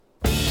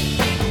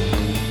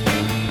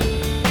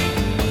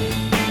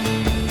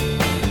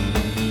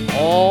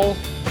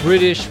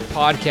British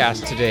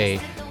podcast today.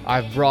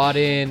 I've brought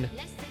in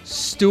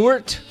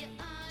Stuart,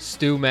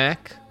 Stu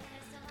Mac.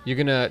 You're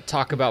going to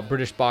talk about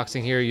British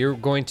boxing here. You're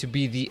going to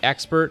be the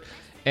expert,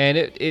 and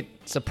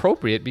it's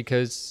appropriate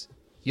because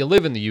you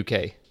live in the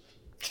UK.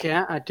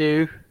 Yeah, I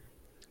do.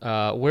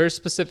 Where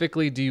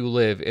specifically do you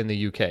live in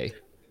the UK?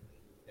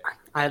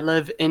 I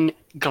live in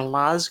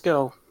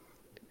Glasgow,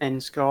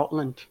 in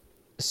Scotland.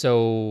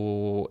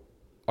 So,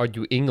 are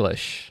you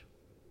English?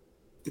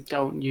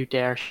 Don't you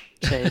dare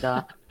say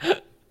that.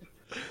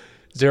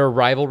 Is there a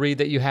rivalry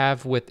that you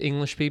have with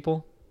English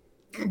people?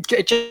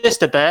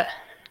 Just a bit.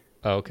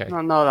 Oh, okay.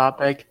 Not that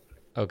big.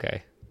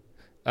 Okay.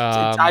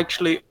 It's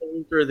actually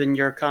older than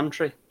your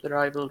country, the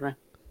rivalry.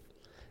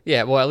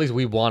 Yeah, well, at least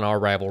we won our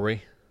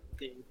rivalry.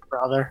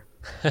 Brother.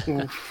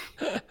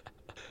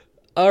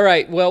 All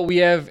right. Well, we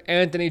have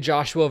Anthony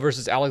Joshua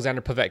versus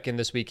Alexander Povetkin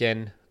this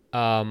weekend.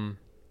 I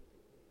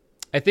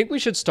think we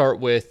should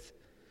start with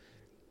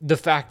the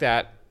fact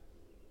that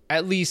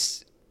at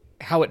least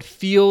how it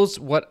feels,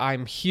 what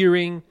I'm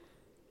hearing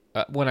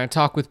when I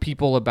talk with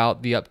people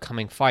about the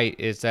upcoming fight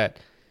is that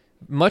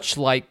much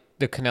like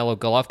the Canelo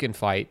Golovkin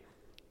fight,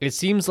 it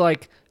seems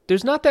like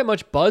there's not that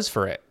much buzz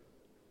for it.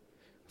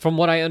 From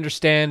what I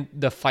understand,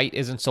 the fight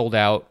isn't sold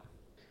out.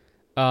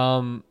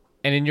 And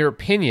in your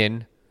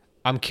opinion,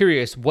 I'm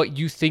curious what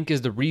you think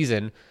is the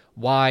reason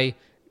why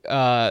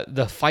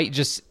the fight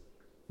just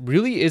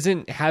really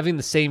isn't having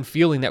the same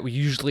feeling that we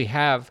usually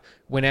have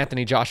when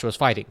Anthony Joshua is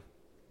fighting.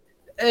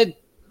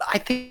 I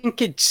think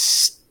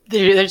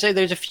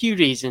there's a few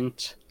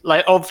reasons.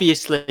 Like,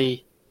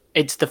 obviously,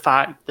 it's the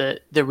fact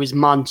that there was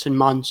months and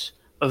months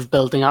of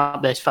building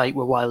up this fight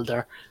with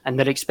Wilder, and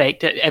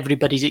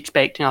everybody's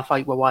expecting a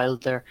fight with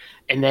Wilder,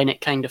 and then it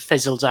kind of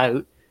fizzles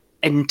out,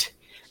 and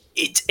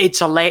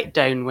it's a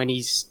letdown when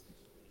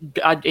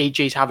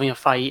AJ's having a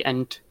fight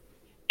and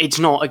it's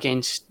not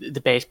against the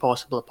best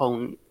possible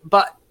opponent.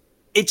 But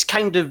it's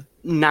kind of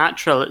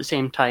natural at the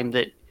same time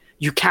that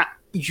you can't.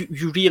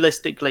 You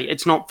realistically,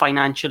 it's not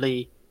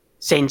financially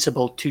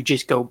sensible to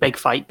just go big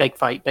fight, big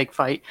fight, big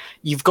fight.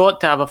 You've got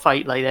to have a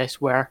fight like this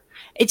where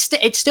it's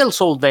still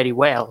sold very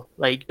well.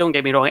 Like, don't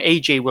get me wrong,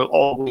 AJ will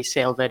always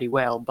sell very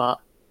well, but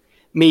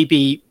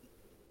maybe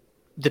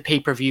the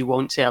pay-per-view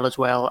won't sell as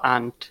well,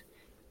 and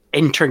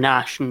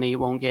internationally it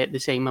won't get the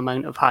same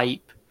amount of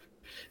hype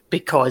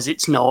because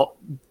it's not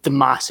the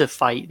massive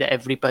fight that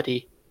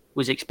everybody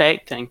was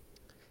expecting.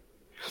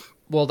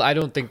 Well, I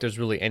don't think there's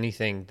really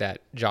anything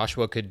that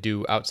Joshua could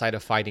do outside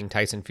of fighting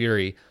Tyson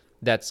Fury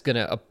that's going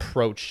to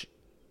approach,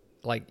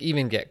 like,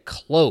 even get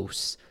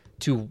close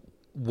to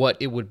what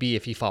it would be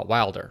if he fought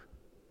Wilder.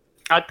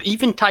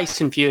 Even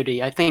Tyson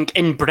Fury, I think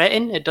in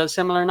Britain it does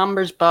similar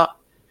numbers, but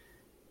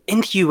in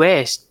the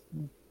US,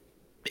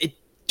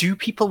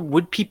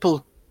 would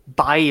people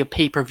buy a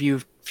pay-per-view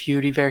of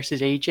Fury versus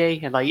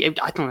AJ? And I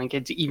don't think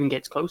it even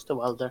gets close to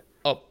Wilder.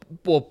 Oh,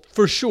 well,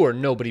 for sure,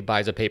 nobody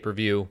buys a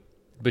pay-per-view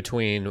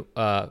between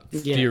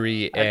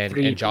Fury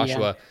and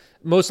Joshua,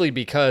 mostly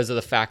because of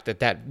the fact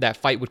that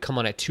fight would come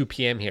on at 2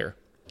 p.m. here.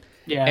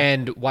 Yeah.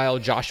 And while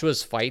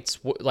Joshua's fights,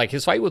 like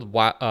his fight with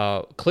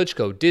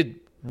Klitschko, did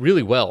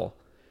really well.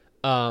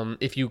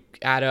 If you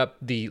add up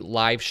the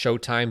live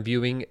Showtime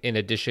viewing in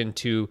addition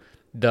to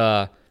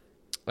the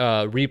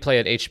replay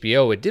at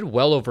HBO, it did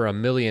well over 1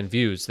 million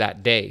views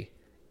that day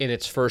in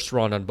its first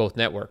run on both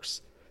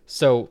networks.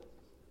 So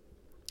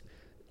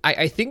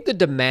I think the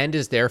demand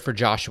is there for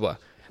Joshua,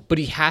 but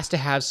he has to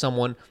have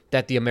someone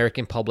that the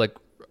American public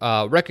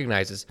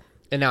recognizes.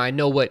 And now I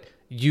know what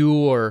you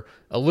or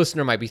a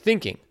listener might be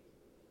thinking.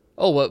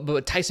 Oh, well,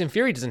 but Tyson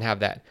Fury doesn't have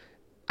that.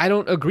 I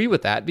don't agree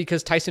with that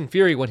because Tyson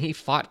Fury, when he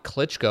fought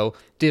Klitschko,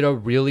 did a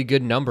really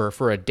good number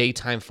for a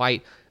daytime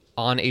fight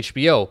on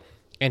HBO.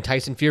 And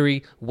Tyson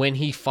Fury, when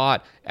he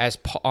fought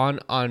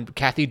on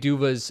Kathy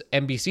Duva's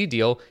NBC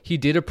deal, he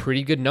did a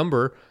pretty good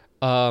number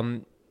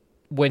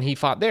when he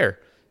fought there.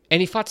 And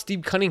he fought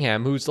Steve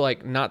Cunningham, who's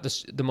like not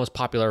the most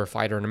popular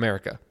fighter in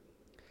America.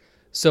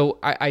 So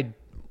I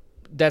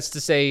that's to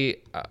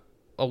say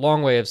a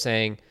long way of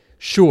saying,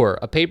 sure,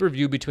 a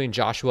pay-per-view between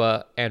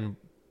Joshua and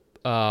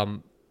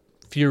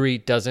Fury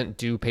doesn't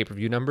do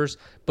pay-per-view numbers,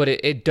 but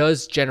it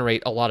does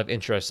generate a lot of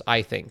interest,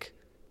 I think.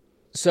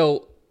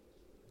 So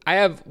I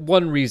have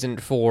one reason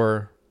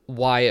for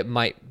why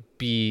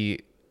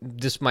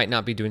this might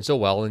not be doing so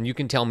well, and you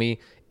can tell me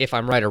if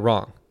I'm right or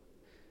wrong.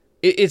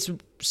 It's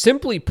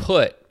simply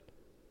put,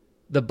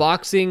 the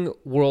boxing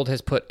world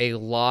has put a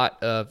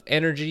lot of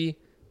energy,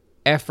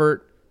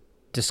 effort,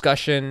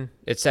 discussion,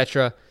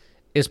 etc.,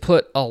 is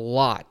put a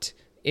lot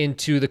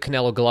into the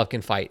Canelo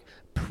Golovkin fight.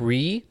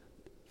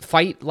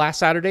 Pre-fight last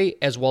Saturday,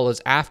 as well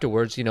as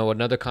afterwards,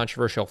 another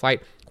controversial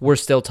fight, we're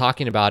still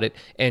talking about it,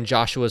 and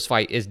Joshua's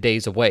fight is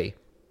days away.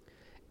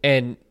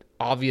 And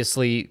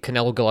obviously,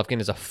 Canelo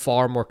Golovkin is a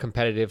far more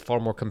competitive, far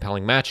more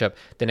compelling matchup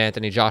than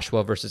Anthony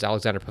Joshua versus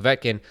Alexander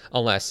Povetkin,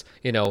 unless,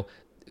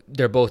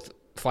 they're both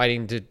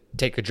fighting to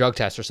take a drug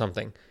test or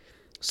something.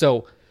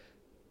 So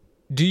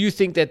do you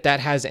think that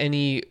has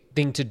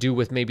anything to do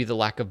with maybe the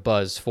lack of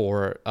buzz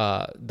for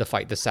the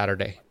fight this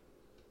Saturday?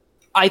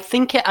 I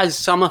think it has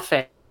some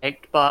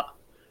effect, but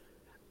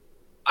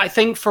I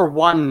think for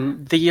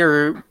one,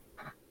 their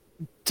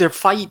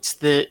fights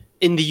that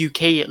in the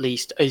UK at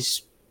least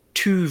is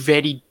two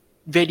very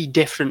very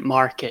different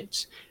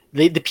markets.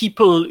 The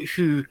people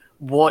who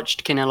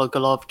watched Canelo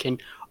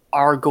Golovkin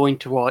are going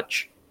to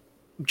watch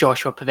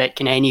Joshua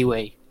Povetkin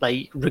anyway,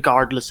 like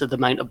regardless of the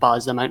amount of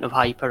buzz, the amount of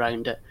hype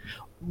around it.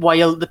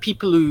 While the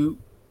people who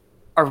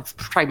are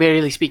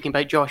primarily speaking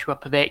about Joshua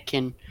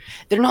Povetkin,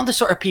 they're not the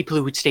sort of people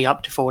who would stay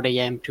up to 4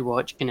 a.m. to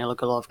watch Canelo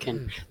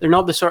Golovkin. They're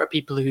not the sort of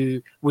people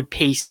who would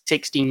pay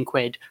 16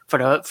 quid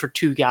for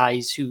two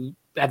guys who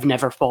have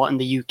never fought in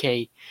the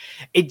UK.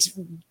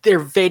 They're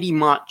very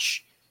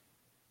much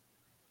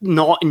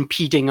not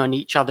impeding on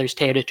each other's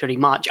territory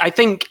much. I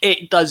think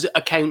it does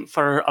account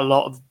for a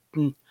lot of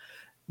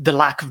the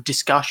lack of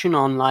discussion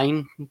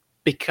online,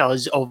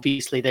 because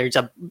obviously there's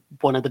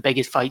one of the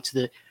biggest fights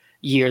of the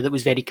year that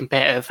was very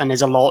competitive, and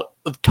there's a lot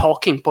of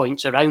talking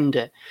points around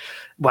it,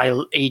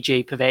 while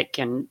AJ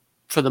Povetkin,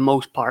 for the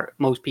most part,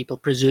 most people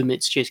presume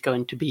it's just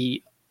going to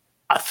be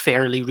a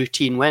fairly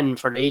routine win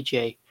for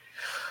AJ.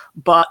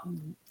 But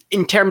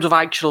in terms of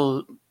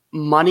actual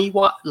money,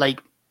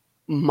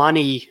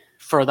 money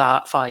for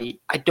that fight,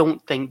 I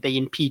don't think they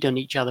impede on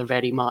each other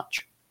very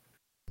much.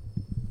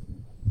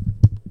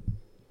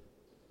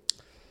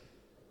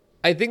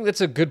 I think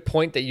that's a good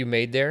point that you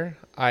made there.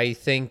 I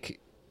think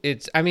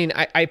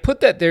I put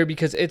that there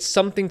because it's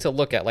something to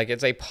look at. Like,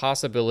 it's a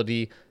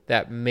possibility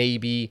that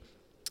maybe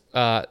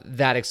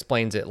that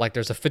explains it. Like,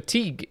 there's a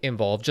fatigue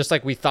involved, just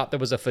like we thought there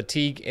was a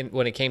fatigue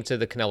when it came to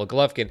the Canelo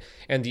Golovkin.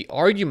 And the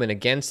argument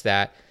against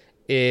that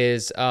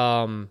is,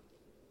 when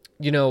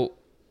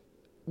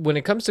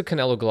it comes to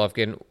Canelo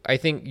Golovkin, I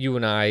think you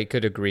and I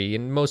could agree,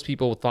 and most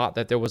people thought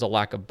that there was a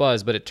lack of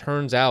buzz, but it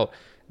turns out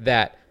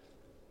that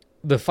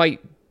the fight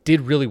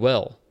did really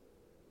well.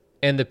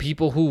 And the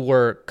people who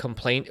were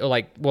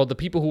the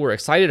people who were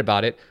excited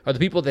about it are the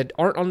people that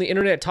aren't on the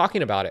internet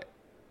talking about it.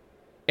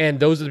 And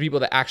those are the people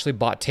that actually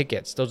bought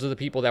tickets. Those are the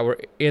people that were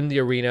in the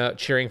arena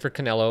cheering for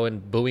Canelo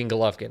and booing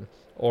Golovkin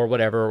or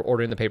whatever, or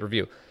ordering the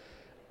pay-per-view.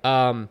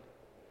 Do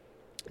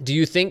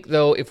you think,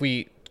 though, if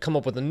we come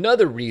up with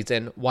another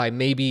reason why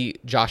maybe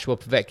Joshua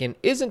Povetkin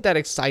isn't that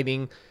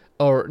exciting,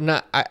 or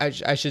not,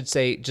 I should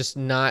say, just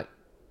not,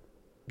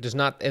 there's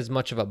not as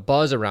much of a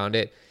buzz around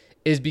it,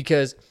 is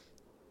because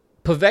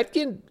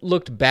Povetkin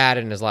looked bad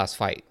in his last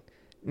fight.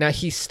 Now,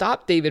 he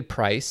stopped David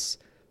Price,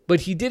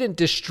 but he didn't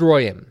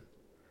destroy him.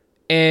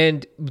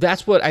 And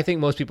that's what I think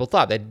most people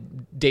thought,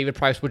 that David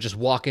Price would just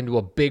walk into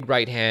a big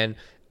right hand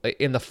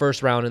in the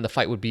first round and the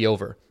fight would be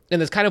over.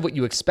 And that's kind of what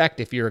you expect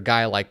if you're a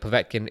guy like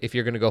Povetkin, if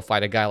you're going to go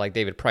fight a guy like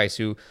David Price,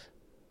 who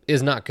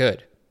is not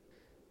good.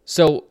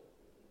 So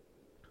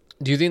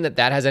do you think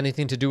that has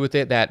anything to do with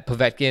it, that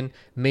Povetkin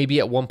maybe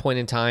at one point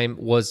in time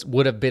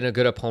would have been a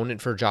good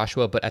opponent for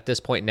Joshua, but at this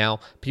point now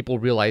people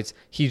realize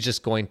he's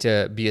just going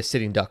to be a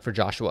sitting duck for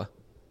Joshua?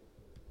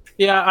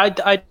 Yeah,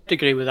 I'd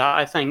agree with that.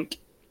 I think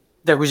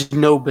there was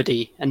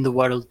nobody in the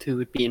world who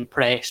would be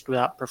impressed with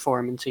that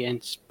performance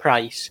against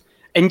Price.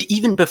 And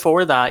even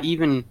before that,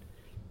 even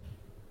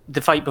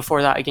the fight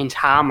before that against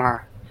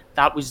Hammer,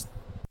 that was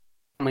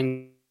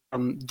coming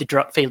from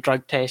the failed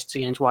drug tests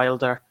against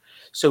Wilder.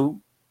 So,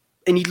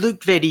 and he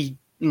looked very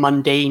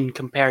mundane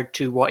compared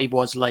to what he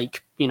was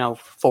like,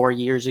 4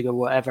 years ago,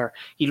 whatever.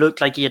 He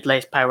looked like he had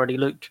less power. He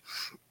looked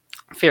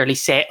fairly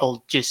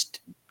settled,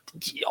 just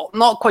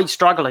not quite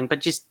struggling,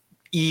 but just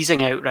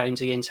easing out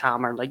rounds against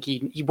Hammer. Like,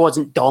 he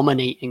wasn't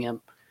dominating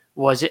him.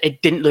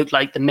 It didn't look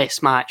like the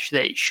mismatch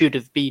that it should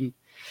have been.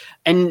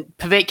 And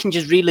Povetkin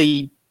just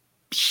really,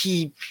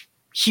 he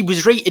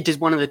was rated as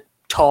one of the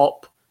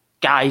top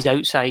guys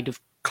outside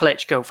of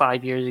Klitschko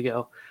 5 years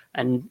ago.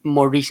 And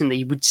more recently,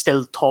 he would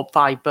still top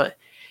 5, but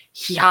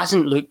he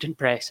hasn't looked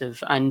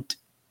impressive. And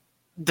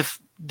the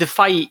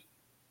fight,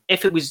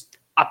 if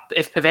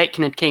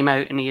Povetkin had came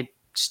out and he had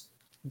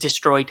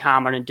destroyed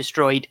Hammer and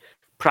destroyed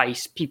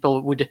Price, it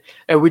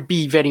would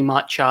be very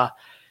much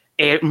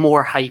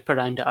more hype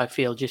around it, I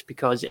feel, just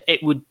because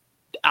it would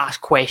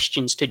ask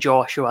questions to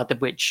Joshua,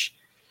 which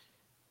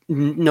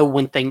no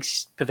one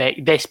thinks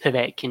this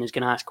Povetkin is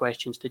going to ask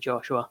questions to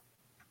Joshua.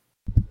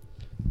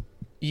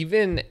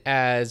 Even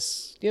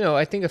as,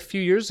 I think a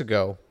few years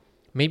ago,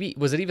 maybe,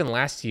 was it even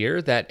last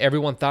year, that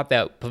everyone thought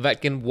that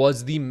Povetkin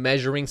was the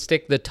measuring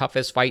stick, the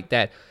toughest fight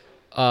that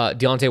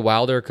Deontay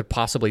Wilder could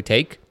possibly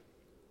take?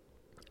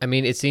 I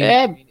mean, it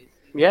seemed...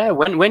 Yeah,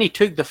 when he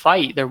took the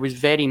fight, there was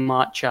very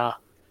much a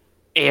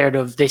air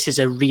of this is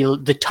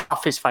the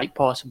toughest fight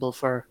possible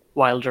for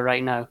Wilder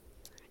right now.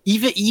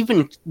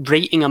 Even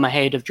rating him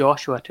ahead of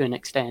Joshua to an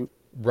extent.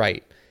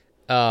 Right.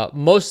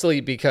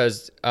 Mostly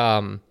because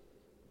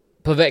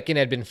Povetkin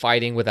had been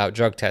fighting without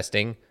drug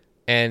testing,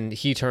 and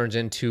he turns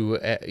into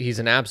he's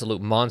an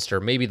absolute monster,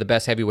 maybe the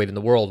best heavyweight in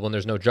the world when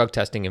there's no drug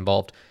testing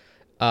involved.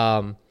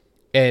 And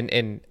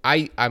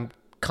I'm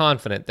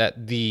confident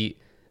that the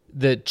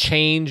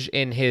change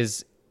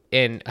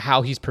in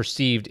how he's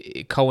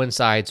perceived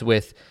coincides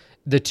with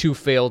the two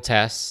failed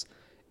tests,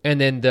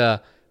 and then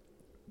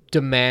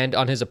demand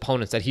on his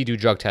opponents that he do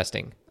drug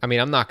testing. I mean,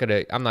 I'm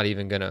not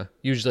even gonna,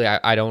 usually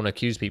I don't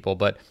accuse people,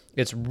 but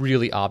it's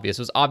really obvious.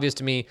 It was obvious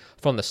to me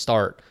from the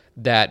start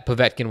that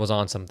Povetkin was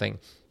on something.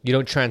 You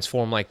don't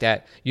transform like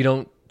that. You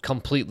don't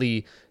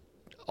completely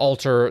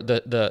alter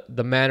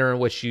the manner in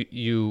which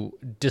you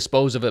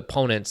dispose of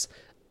opponents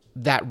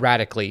that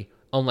radically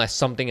unless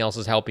something else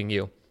is helping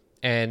you.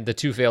 And the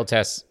 2 failed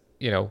tests,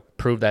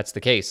 prove that's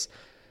the case.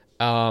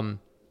 And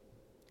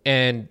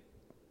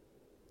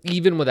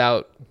even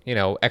without,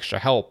 extra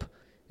help,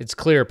 it's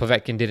clear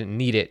Povetkin didn't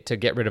need it to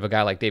get rid of a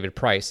guy like David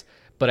Price.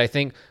 But I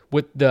think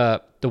with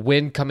the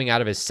wind coming out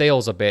of his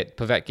sails a bit,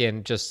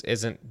 Povetkin just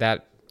isn't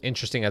that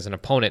interesting as an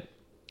opponent.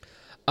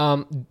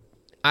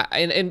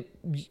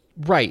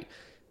 Right,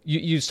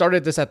 you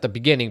started this at the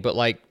beginning, but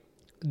like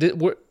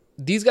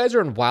these guys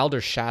are in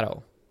Wilder's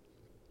shadow,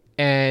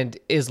 and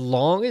as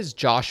long as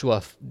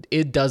Joshua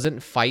it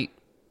doesn't fight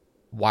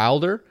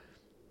Wilder,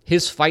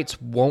 his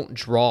fights won't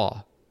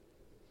draw.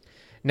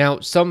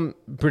 Now, some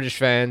British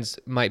fans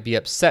might be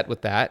upset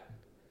with that,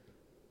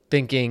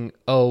 thinking,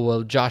 oh,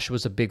 well,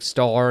 Joshua's a big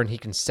star and he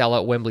can sell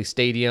out Wembley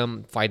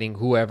Stadium fighting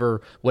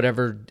whatever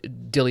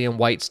Dillian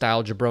White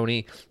style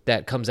jabroni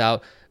that comes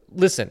out.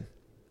 Listen,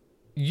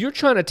 you're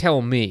trying to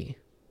tell me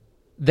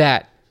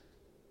that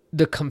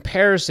the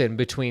comparison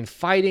between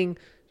fighting,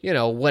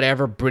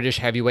 whatever British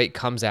heavyweight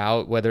comes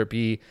out, whether it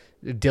be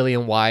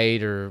Dillian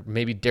White or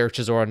maybe Derek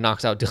Chisora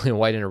knocks out Dillian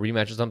White in a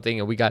rematch or something,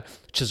 and we got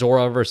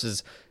Chisora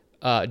versus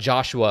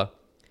Joshua,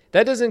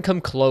 that doesn't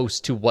come close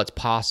to what's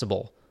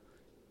possible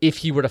if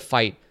he were to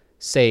fight,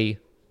 say,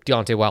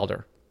 Deontay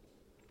Wilder.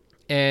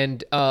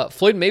 And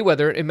Floyd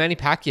Mayweather and Manny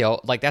Pacquiao,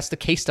 like that's the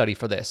case study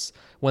for this.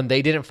 When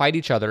they didn't fight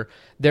each other,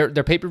 their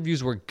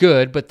pay-per-views were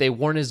good, but they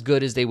weren't as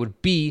good as they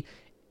would be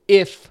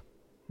if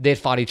they'd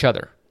fought each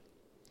other.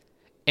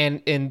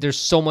 And there's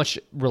so much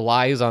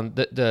relies on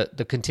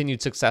the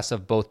continued success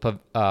of both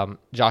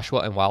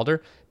Joshua and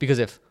Wilder, because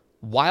if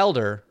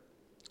Wilder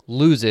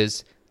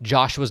loses,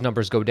 Joshua's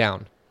numbers go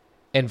down,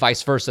 and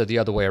vice versa the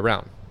other way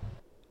around.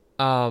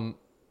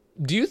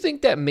 Do you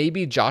think that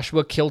maybe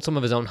Joshua killed some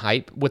of his own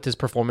hype with his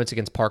performance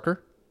against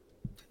Parker?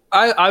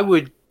 I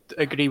would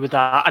agree with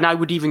that, and I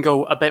would even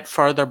go a bit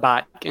further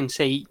back and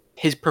say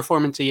his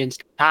performance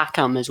against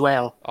Takam as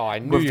well. Oh, I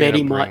knew you were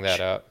going to bring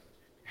that up.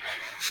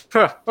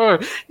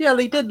 Yeah,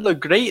 he did look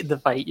great in the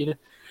fight,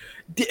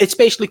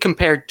 especially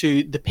compared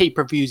to the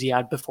pay-per-views he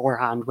had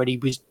beforehand, where he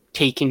was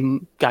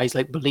taking guys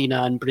like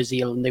Bolina and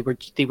Brazil, and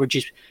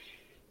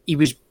he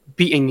was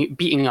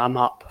beating them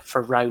up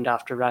for round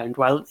after round.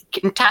 While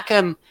in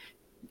Takam,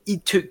 he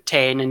took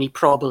 10, and he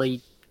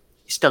probably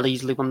still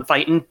easily won the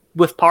fight. And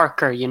with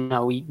Parker, he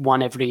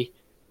won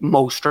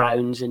most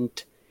rounds,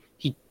 and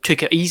he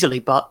took it easily,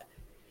 but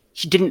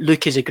he didn't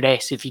look as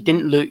aggressive. He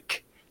didn't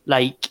look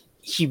like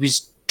he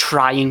was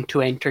trying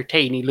to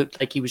entertain. He looked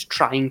like he was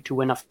trying to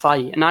win a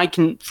fight. And I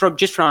can, from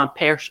a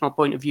personal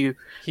point of view,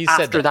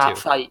 after that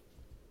fight,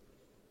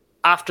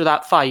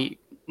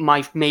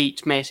 my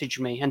mates messaged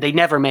me, and they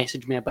never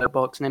messaged me about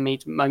boxing. My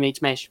mates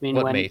messaged me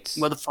and went, mates?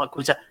 "What the fuck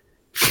was that?"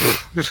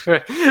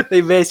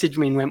 They messaged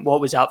me and went,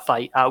 "What was that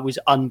fight? That was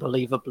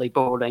unbelievably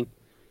boring.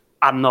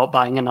 I'm not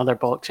buying another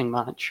boxing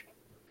match."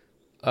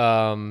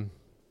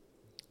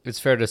 It's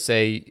fair to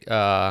say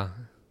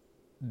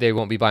they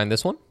won't be buying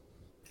this one?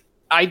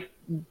 I'm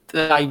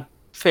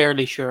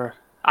fairly sure.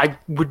 I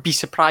would be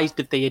surprised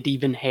if they had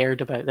even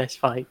heard about this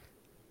fight.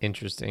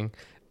 Interesting.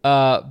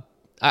 I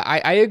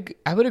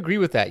would agree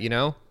with that,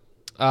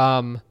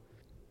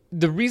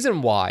 the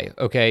reason why,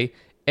 okay,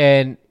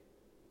 and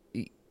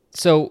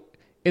so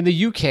in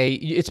the UK,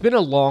 it's been a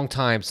long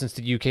time since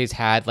the UK's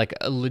had like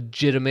a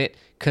legitimate,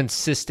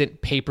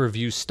 consistent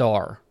pay-per-view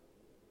star,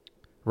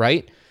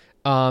 right?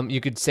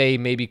 You could say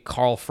maybe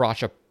Carl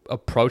Froch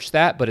approached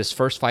that, but his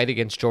first fight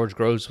against George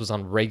Groves was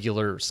on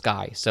regular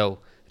Sky, so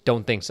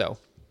don't think so.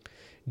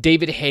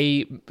 David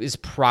Haye is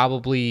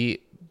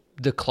probably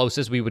the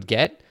closest we would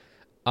get.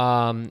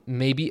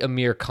 Maybe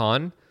Amir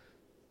Khan.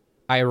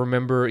 I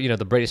remember,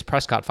 the Bradis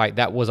Prescott fight,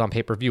 that was on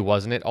pay-per-view,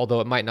 wasn't it? Although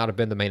it might not have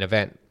been the main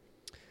event.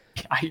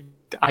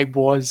 I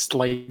was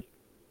like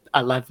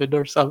 11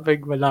 or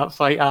something when that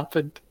fight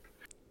happened.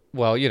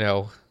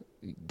 Well,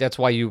 that's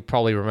why you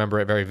probably remember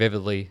it very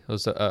vividly. It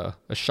was a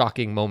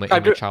shocking moment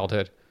in your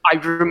childhood.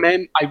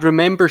 I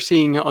remember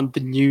seeing it on the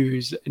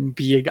news and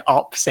being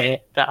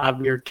upset that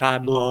Amir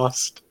Khan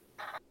lost.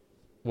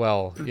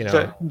 Well,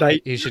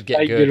 he should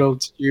get good.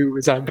 9-year-old Stu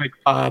was a big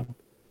fan.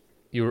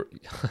 You were,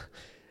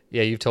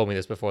 yeah, you've told me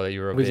this before that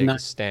you were a big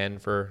stan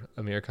for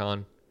Amir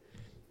Khan.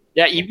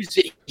 Yeah,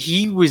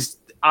 he was.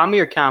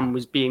 Amir Khan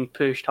was being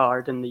pushed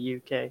hard in the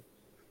UK.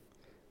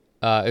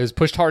 It was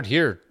pushed hard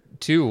here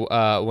too.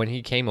 When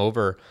he came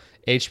over,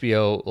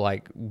 HBO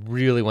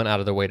really went out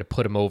of their way to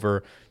put him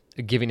over,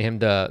 giving him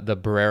the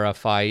Barrera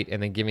fight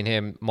and then giving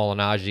him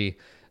Malignaggi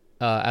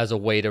as a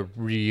way to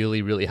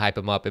really, really hype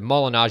him up. And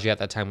Malignaggi at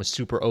that time was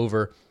super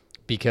over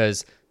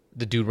because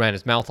the dude ran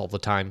his mouth all the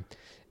time.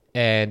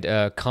 And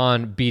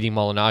Khan beating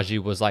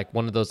Malignaggi was like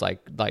one of those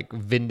like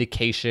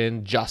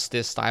vindication,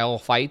 justice style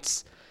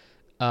fights.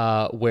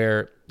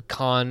 where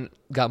Khan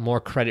got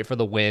more credit for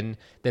the win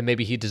than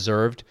maybe he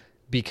deserved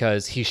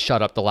because he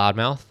shut up the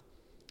loudmouth.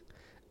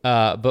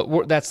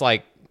 But that's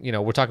like,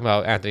 we're talking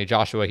about Anthony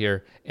Joshua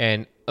here,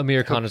 and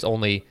Amir Khan is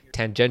only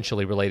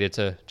tangentially related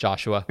to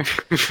Joshua,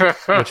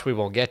 which we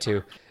won't get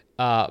to.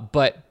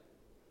 But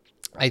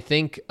I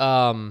think,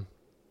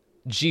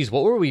 geez,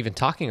 what were we even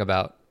talking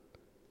about?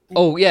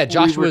 Oh yeah,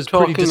 Joshua's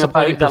pretty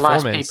disappointing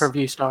performance. The last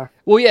pay-per-view star.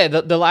 Well, yeah,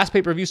 the last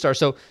pay-per-view star.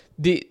 So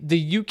the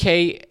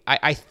UK,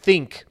 I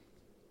think,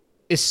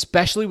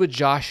 especially with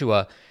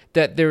Joshua,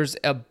 that there's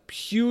a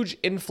huge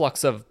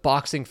influx of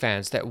boxing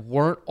fans that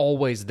weren't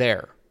always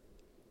there.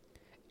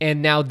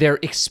 And now they're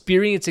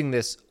experiencing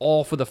this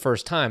all for the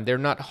first time. They're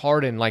not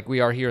hardened like we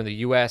are here in the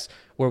US,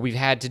 where we've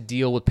had to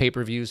deal with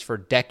pay-per-views for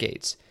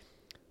decades.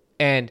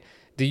 And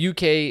the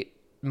UK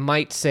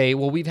might say,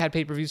 well, we've had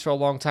pay-per-views for a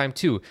long time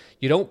too.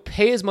 You don't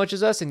pay as much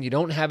as us, and you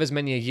don't have as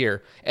many a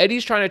year.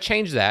 Eddie's trying to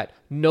change that,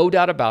 no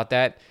doubt about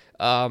that.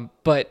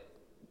 But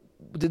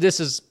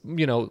this is,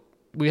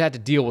 we had to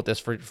deal with this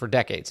for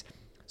decades.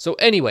 So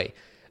anyway,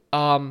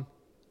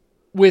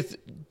 with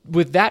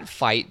that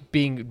fight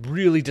being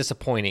really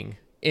disappointing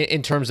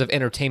in terms of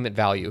entertainment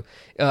value,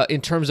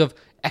 in terms of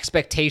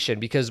expectation,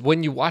 because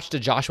when you watched a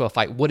Joshua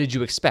fight, what did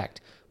you expect?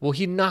 Well,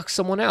 he knocks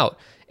someone out,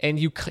 and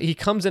he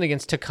comes in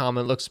against Takam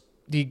and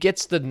he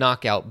gets the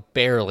knockout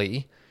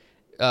barely.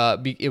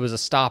 It was a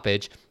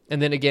stoppage.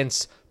 And then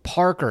against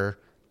Parker,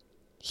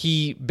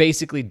 he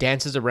basically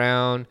dances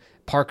around.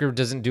 Parker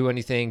doesn't do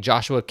anything.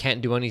 Joshua can't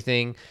do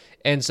anything.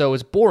 And so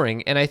it's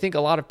boring. And I think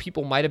a lot of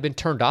people might have been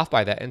turned off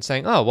by that and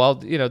saying, oh, well,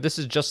 this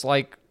is just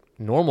like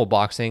normal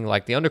boxing,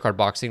 like the undercard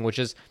boxing, which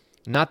is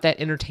not that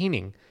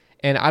entertaining.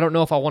 And I don't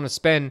know if I want to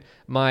spend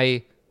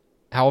my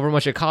however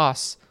much it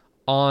costs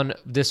on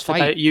this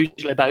fight.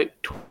 Usually about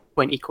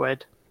 20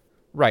 quid.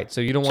 Right,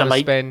 so you don't want to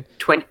spend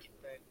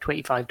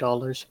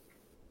 $25.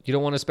 You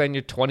don't want to spend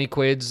your 20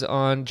 quids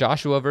on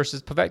Joshua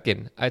versus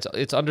Povetkin.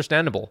 It's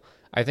understandable.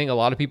 I think a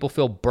lot of people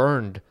feel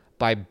burned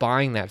by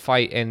buying that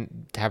fight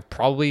and have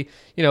probably,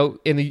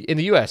 in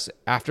the US,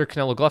 after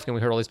Canelo Golovkin, we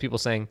heard all these people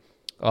saying,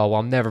 oh, well,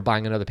 I'm never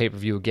buying another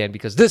pay-per-view again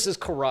because this is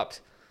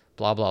corrupt,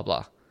 blah, blah,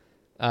 blah.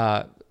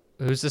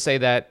 Who's to say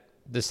that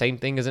the same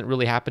thing isn't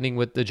really happening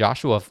with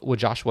Joshua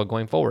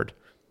going forward?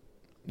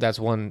 That's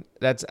one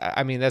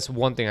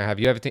thing I have.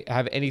 You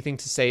have anything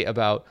to say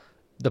about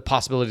the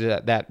possibility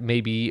that may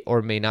be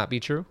or may not be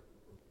true?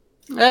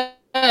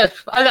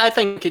 I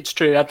think it's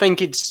true. I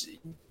think it's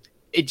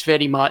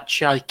very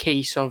much a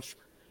case of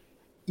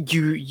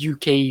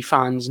UK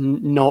fans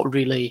not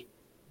really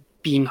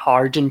being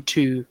hardened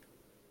to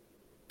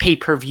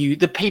pay-per-view,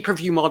 the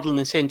pay-per-view model in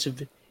the sense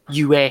of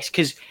US,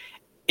 because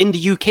in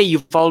the UK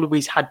you've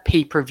always had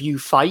pay-per-view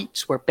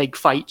fights where big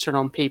fights are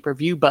on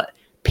pay-per-view, but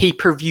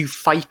pay-per-view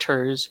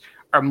fighters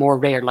are more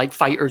rare, like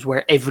fighters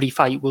where every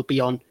fight will be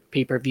on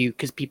pay-per-view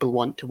because people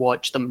want to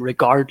watch them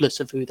regardless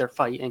of who they're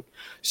fighting.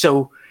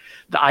 So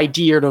the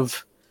idea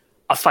of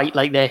a fight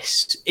like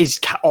this is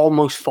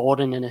almost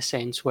foreign in a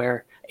sense,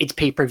 where it's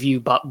pay-per-view,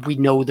 but we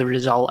know the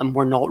result and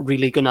we're not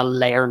really going to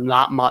learn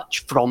that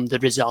much from the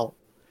result.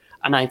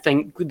 And I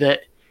think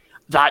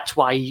that's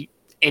why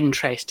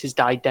interest has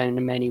died down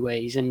in many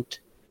ways. And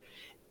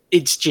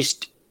it's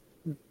just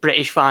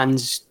British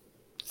fans'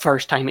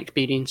 first time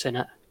experiencing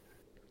it.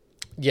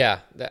 Yeah,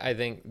 I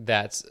think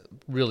that's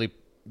really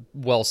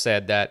well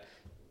said, that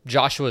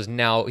Joshua's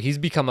now, he's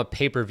become a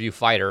pay-per-view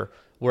fighter,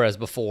 whereas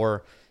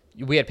before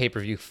we had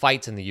pay-per-view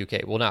fights in the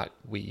UK. Well, not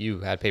we, you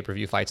had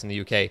pay-per-view fights in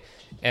the UK.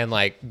 And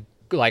like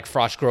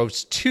Frost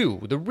Groves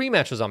 2, the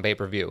rematch was on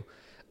pay-per-view.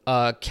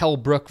 Kell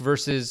Brook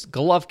versus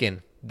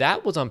Golovkin,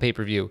 that was on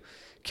pay-per-view.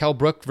 Kell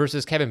Brook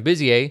versus Kevin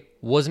Bizier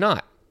was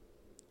not.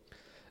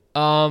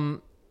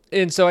 And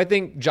so I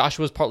think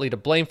Joshua's partly to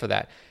blame for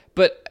that.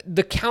 But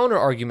the counter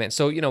argument,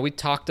 so, we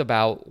talked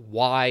about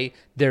why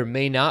there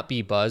may not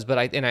be buzz, but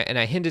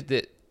I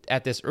hinted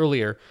at this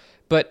earlier,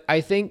 but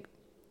I think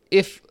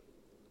if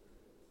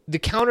the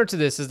counter to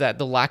this is that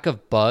the lack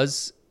of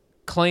buzz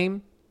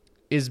claim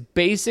is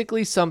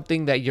basically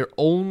something that you're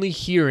only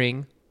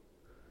hearing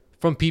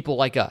from people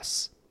like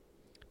us,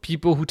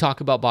 people who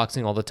talk about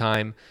boxing all the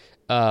time.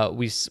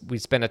 We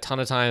spend a ton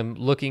of time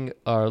looking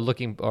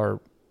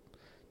or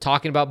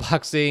talking about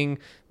boxing,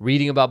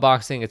 reading about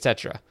boxing,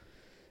 etc.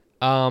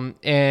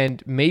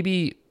 And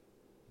maybe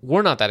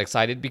we're not that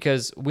excited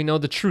because we know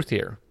the truth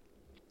here.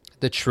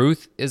 The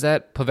truth is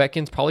that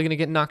Povetkin's probably going to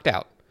get knocked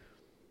out.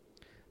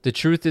 The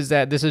truth is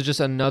that this is just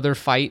another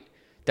fight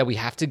that we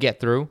have to get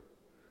through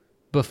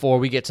before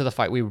we get to the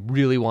fight we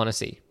really want to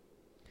see.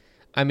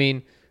 I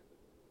mean,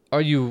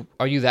 are you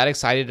that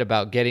excited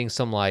about getting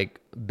some like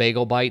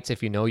bagel bites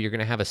if you know you're going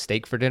to have a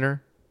steak for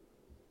dinner?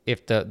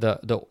 If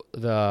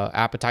the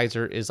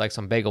appetizer is like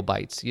some bagel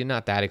bites, you're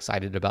not that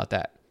excited about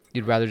that.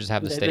 You'd rather just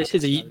have the steak.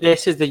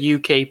 This is the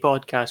UK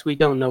podcast. We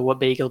don't know what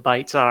bagel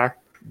bites are.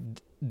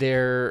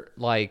 They're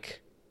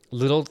like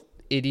little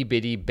itty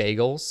bitty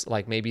bagels,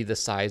 like maybe the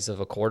size of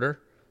a quarter.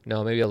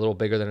 No, maybe a little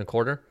bigger than a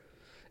quarter.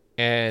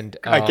 And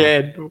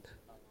again,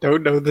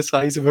 don't know the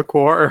size of a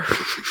quarter.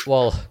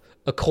 Well,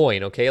 a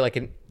coin, okay,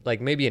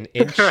 like maybe an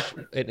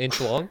inch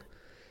long,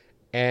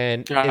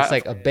 and it's Uh,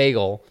 like a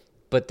bagel,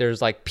 but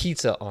there's like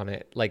pizza on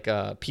it, like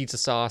pizza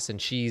sauce and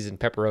cheese and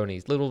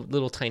pepperonis.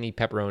 Little tiny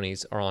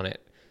pepperonis are on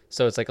it,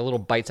 so it's like a little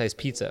bite-sized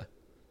pizza.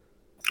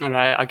 all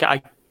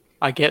right,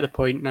 I get the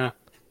point now.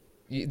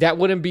 That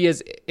wouldn't be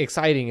as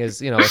exciting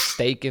as a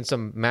steak and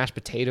some mashed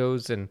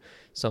potatoes and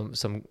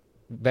some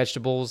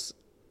vegetables.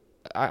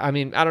 I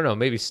mean, I don't know.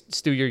 Maybe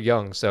Stu, you're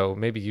young, so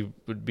maybe you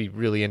would be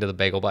really into the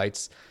bagel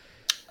bites.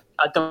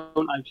 I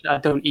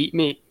don't eat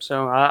meat,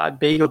 so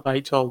bagel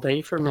bites all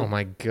day for Oh me.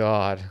 my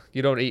God,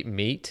 you don't eat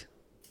meat?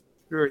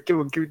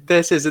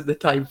 This isn't the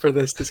time for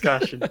this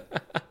discussion.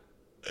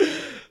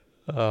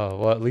 Oh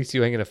well, at least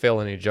you ain't gonna fail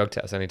any drug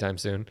tests anytime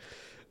soon,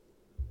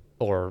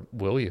 or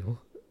will you?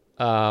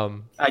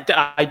 Um,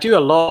 I do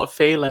a lot of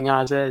failing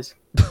as is.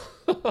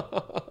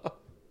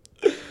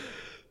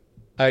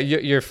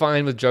 you're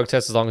fine with drug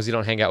tests as long as you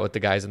don't hang out with the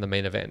guys in the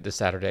main event this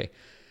Saturday.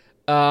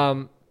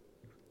 Um,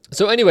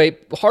 so anyway,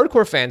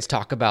 hardcore fans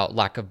talk about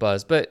lack of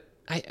buzz, but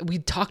we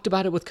talked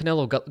about it with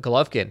Canelo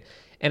Golovkin,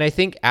 and I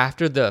think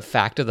after the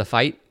fact of the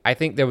fight, I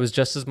think there was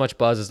just as much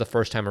buzz as the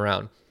first time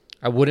around.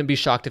 I wouldn't be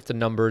shocked if the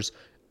numbers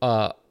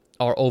are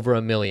over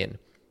 1 million.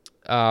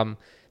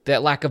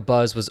 That lack of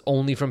buzz was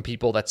only from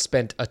people that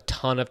spent a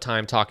ton of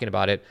time talking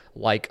about it,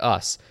 like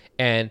us.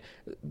 And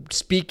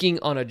speaking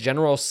on a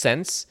general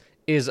sense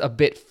is a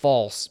bit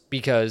false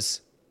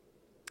because,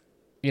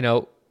 you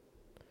know,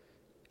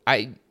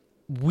 I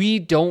we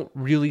don't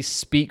really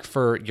speak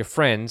for your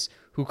friends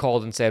who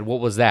called and said, "What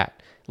was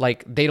that?"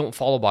 Like they don't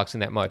follow boxing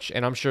that much,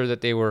 and I'm sure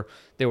that they were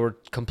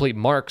complete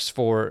marks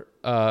for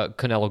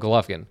Canelo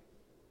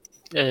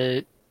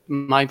Golovkin.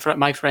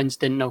 My friends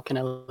didn't know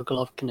Canelo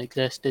Golovkin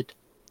existed.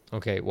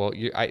 Okay, well,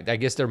 I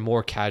guess they're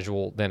more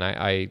casual than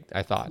I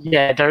thought.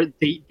 Yeah,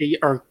 they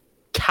are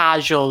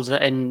casuals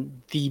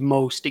in the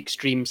most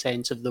extreme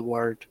sense of the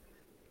word.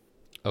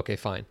 Okay,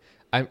 fine.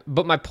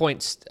 But my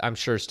point, I'm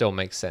sure, still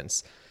makes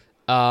sense.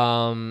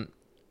 Um,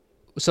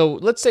 so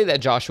let's say that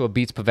Joshua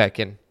beats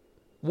Povetkin.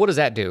 What does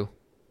that do?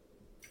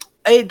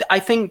 I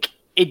think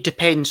it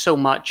depends so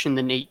much on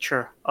the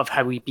nature of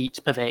how he beats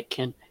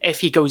Povetkin. If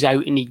he goes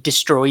out and he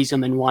destroys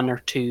him in one or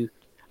two,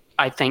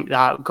 I think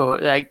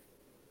that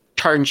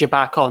turns you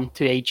back on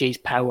to AJ's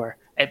power.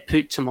 It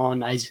puts him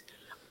on as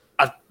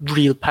a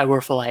real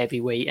powerful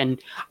heavyweight,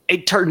 and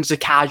it turns the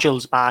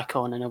casuals back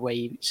on in a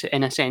way,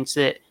 in a sense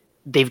that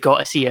they've got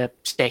to see a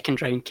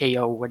second round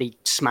KO where he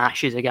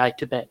smashes a guy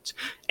to bits.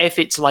 If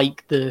it's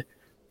like the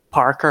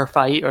Parker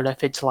fight, or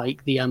if it's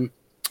like the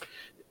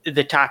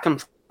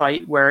Takam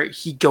fight where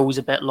he goes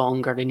a bit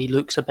longer and he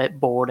looks a bit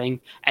boring,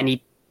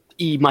 and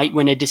he might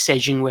win a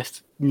decision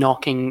with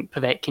knocking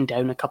Povetkin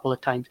down a couple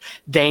of times,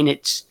 then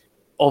it's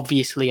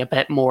obviously a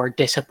bit more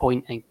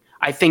disappointing.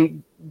 I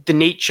think the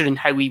nature and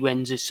how he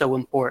wins is so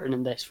important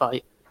in this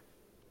fight,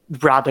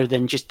 rather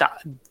than just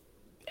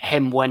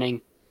him winning.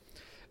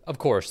 Of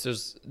course,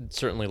 there's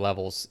certainly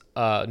levels.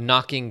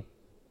 Knocking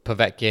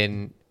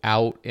Povetkin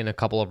out in a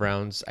couple of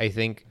rounds, I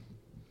think.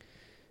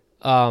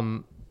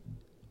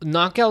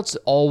 Knockouts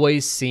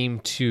always seem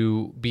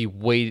to be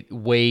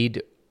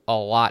weighed a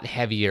lot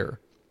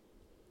heavier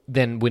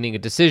than winning a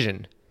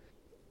decision.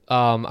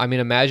 I mean,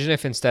 imagine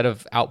if instead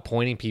of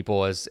outpointing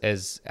people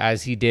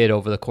as he did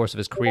over the course of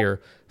his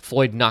career,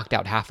 Floyd knocked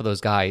out half of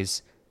those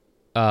guys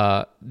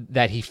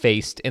that he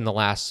faced in the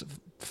last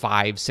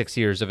 5-6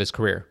 years of his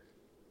career.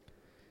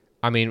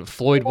 I mean,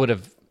 Floyd would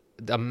have,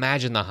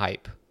 imagine the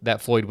hype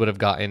that Floyd would have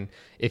gotten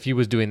if he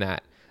was doing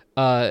that.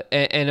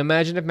 And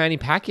imagine if Manny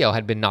Pacquiao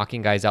had been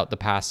knocking guys out the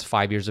past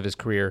 5 years of his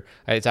career.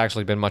 It's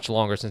actually been much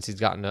longer since he's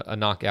gotten a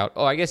knockout.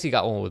 Oh, I guess he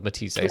got one with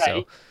Matisse. Right.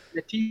 So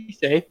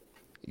Matisse.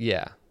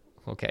 Yeah.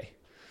 Okay.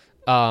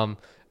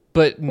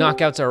 But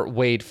knockouts are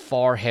weighed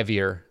far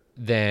heavier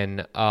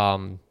than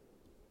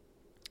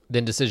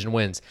decision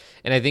wins.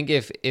 And I think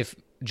if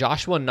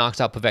Joshua knocks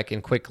out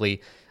Povetkin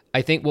quickly,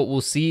 I think what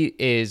we'll see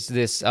is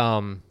this.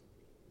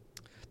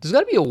 There's got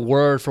to be a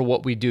word for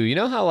what we do. You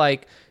know how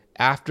like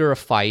after a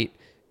fight,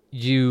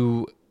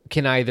 you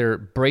can either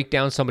break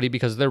down somebody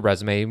because of their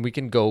resume, and we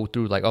can go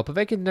through like, oh,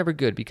 Povetkin's never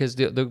good because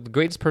the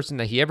greatest person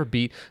that he ever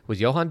beat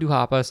was Johan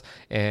Duhaupas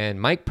and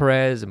Mike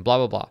Perez and blah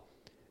blah blah.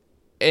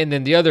 And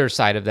then the other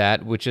side of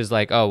that, which is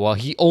like, oh well,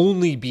 he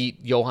only beat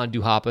Johan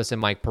Duhaupas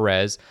and Mike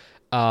Perez.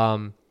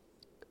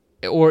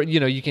 Or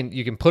you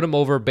can put him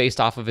over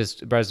based off of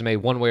his resume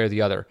one way or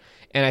the other.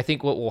 And I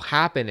think what will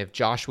happen if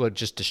Joshua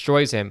just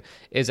destroys him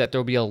is that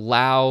there'll be a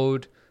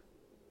loud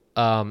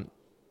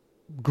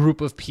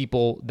group of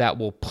people that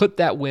will put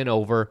that win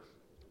over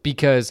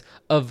because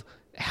of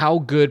how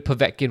good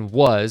Povetkin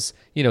was.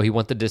 He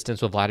went the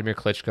distance with Vladimir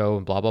Klitschko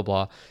and blah blah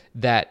blah.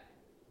 That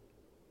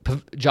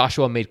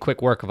Joshua made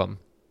quick work of him,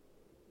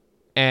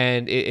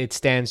 and it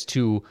stands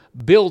to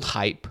build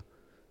hype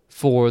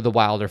for the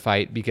Wilder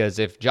fight, because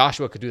if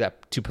Joshua could do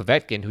that to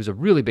Povetkin, who's a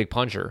really big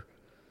puncher,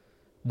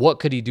 what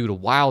could he do to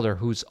Wilder,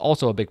 who's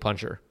also a big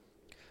puncher?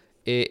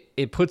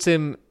 It puts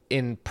him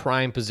in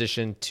prime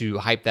position to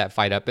hype that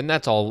fight up, and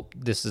that's all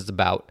this is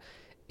about,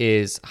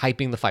 is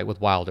hyping the fight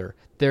with Wilder.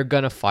 They're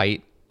gonna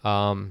fight.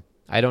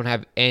 I don't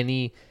have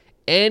any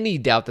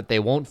doubt that they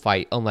won't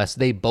fight unless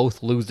they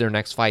both lose their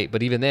next fight.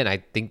 But even then, I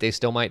think they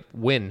still might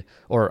win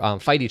or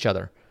fight each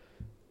other.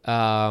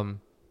 And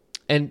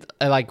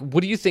like,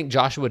 what do you think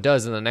Joshua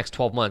does in the next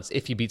 12 months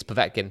if he beats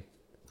Povetkin?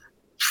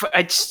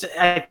 I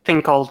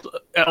think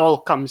it all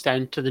comes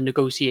down to the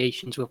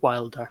negotiations with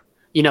Wilder.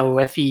 You know,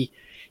 if he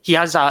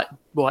has that,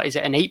 what is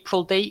it, an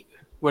April date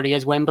where he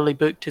has Wembley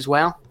booked as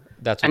well?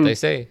 That's what they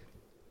say.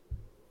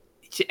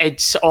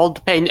 It's all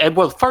depend.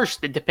 Well,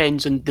 first it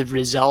depends on the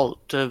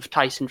result of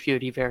Tyson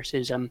Fury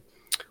versus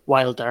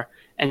Wilder,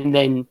 and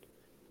then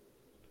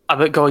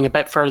about going a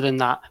bit further than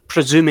that,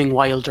 presuming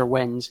Wilder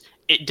wins,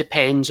 it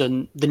depends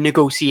on the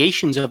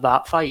negotiations of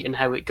that fight and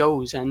how it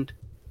goes. And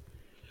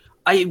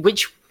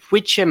which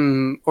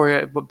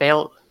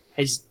belt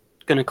is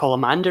going to call a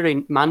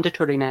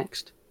mandatory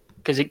next?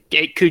 Because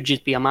it could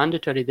just be a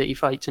mandatory that he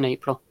fights in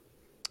April.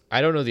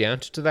 I don't know the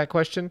answer to that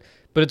question,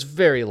 but it's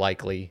very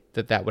likely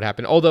that would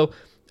happen. Although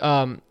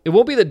it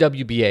won't be the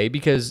WBA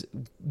because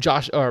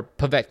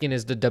Povetkin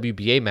is the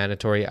WBA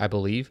mandatory, I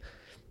believe,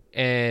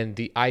 and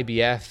the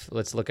IBF.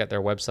 Let's look at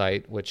their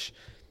website, which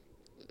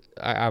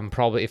I'm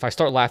probably, if I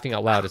start laughing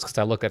out loud, it's because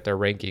I looked at their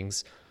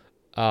rankings.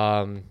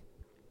 I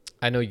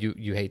know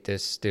you hate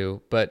this,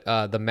 Stu, but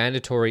the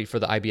mandatory for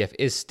the IBF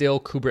is still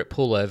Kubrat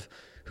Pulev,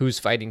 who's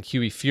fighting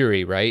Hughie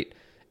Fury, right?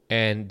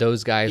 And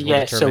those guys will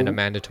determine a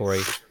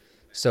mandatory.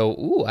 So,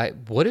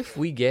 what if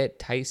we get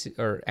Tyson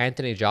or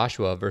Anthony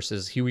Joshua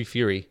versus Hughie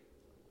Fury?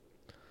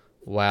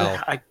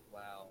 Wow.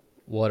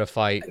 What a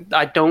fight.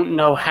 I don't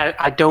know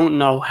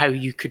how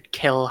you could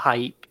kill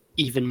hype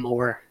even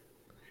more.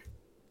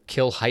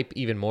 Kill hype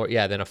even more?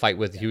 Yeah, than a fight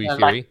with Hughie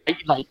Fury?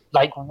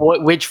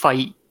 Which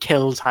fight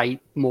kills hype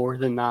more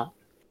than that?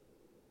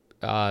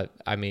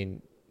 I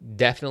mean,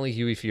 definitely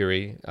Hughie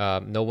Fury.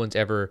 No one's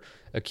ever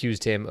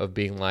accused him of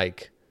being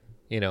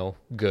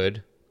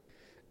good.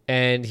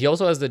 And he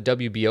also has the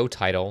WBO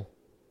title,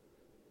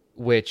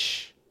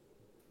 which...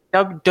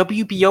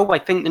 WBO, I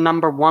think the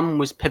number one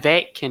was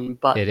Povetkin,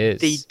 but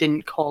they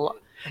didn't call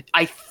it.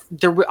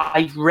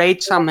 I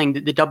read something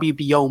that the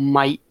WBO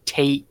might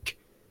take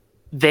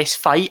this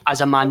fight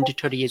as a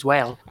mandatory as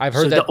well. I've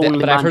heard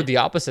but I've heard the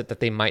opposite, that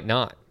they might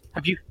not.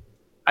 Have you?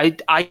 I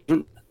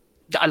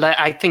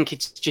think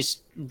it's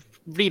just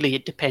really,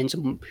 it depends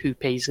on who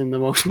pays them the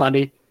most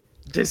money.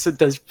 It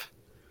does.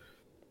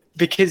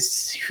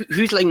 Because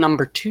who's like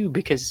number two?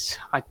 Because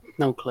I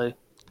no clue.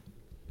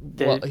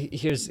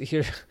 Here's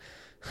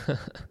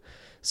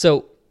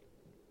so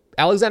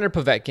Alexander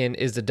Povetkin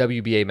is the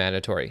WBA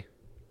mandatory.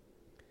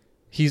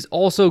 He's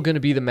also going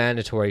to be the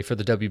mandatory for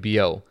the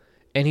WBO,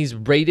 and he's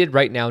rated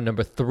right now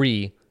number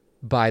 3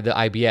 by the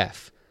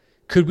IBF.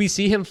 Could we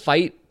see him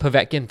fight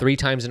Povetkin 3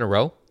 times in a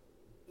row?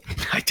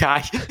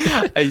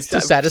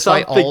 To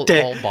satisfy all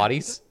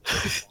bodies?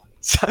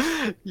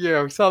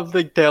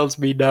 Something tells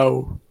me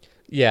no.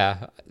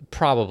 Yeah,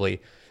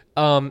 probably.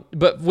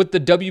 But with the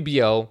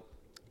WBO,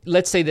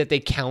 let's say that they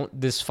count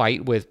this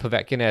fight with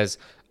Povetkin as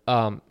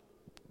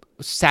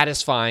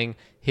satisfying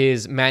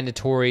his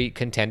mandatory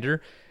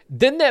contender,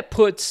 then that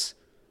puts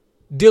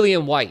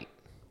Dillian Whyte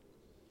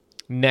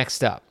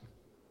next up.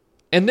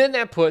 And then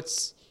that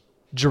puts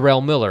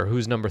Jarrell Miller,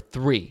 who's number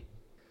 3.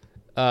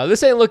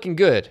 This ain't looking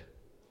good.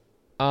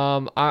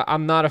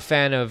 I'm not a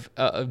fan of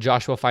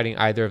Joshua fighting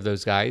either of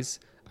those guys.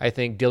 I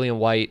think Dillian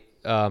Whyte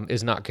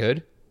is not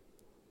good.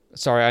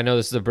 Sorry, I know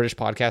this is a British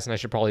podcast and I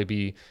should probably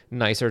be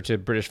nicer to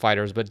British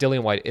fighters, but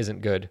Dillian Whyte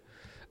isn't good.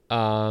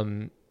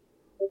 Then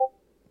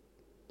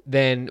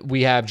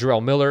we have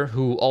Jarrell Miller,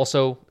 who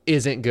also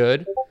isn't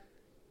good.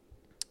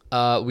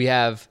 We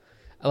have,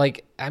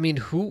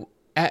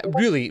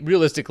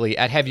 realistically,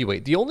 at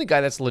heavyweight, the only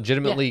guy that's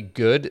legitimately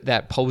good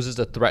that poses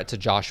a threat to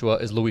Joshua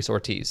is Luis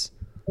Ortiz.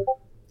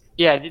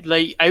 Yeah,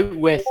 like out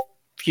with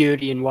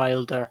Fury and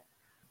Wilder,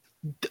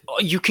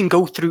 you can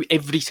go through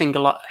every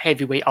single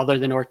heavyweight other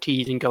than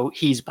Ortiz and go,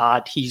 he's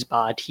bad, he's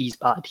bad, he's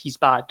bad, he's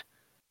bad.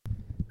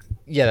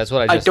 Yeah, that's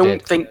what I did.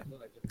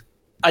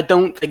 I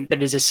don't think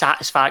there is a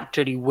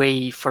satisfactory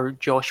way for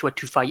Joshua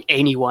to fight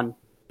anyone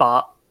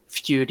but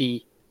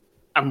Fury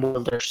and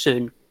Wilder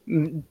soon,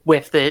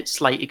 with the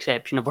slight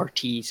exception of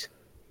Ortiz.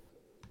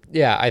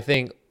 Yeah, I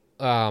think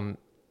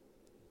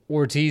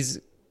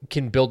Ortiz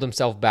can build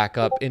himself back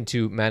up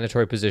into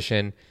mandatory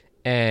position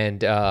and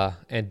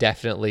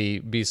definitely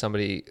be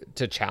somebody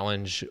to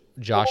challenge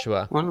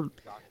Joshua. Well,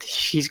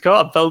 he's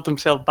got to build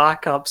himself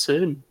back up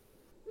soon.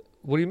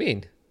 What do you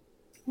mean?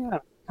 Yeah,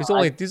 he's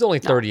only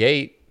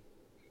 38.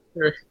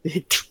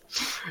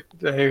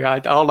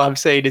 All I'm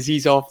saying is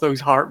he's off those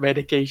heart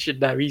medication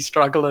now. He's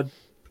struggling.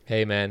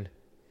 Hey man,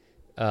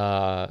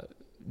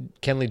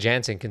 Kenley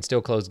Jansen can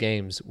still close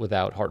games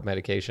without heart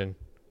medication,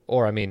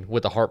 or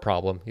with a heart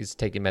problem. He's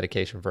taking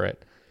medication for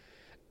it.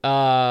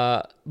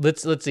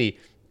 Let's see.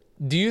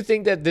 Do you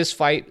think that this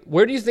fight?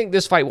 Where do you think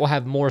this fight will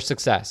have more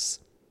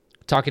success?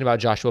 Talking about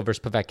Joshua versus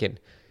Povetkin,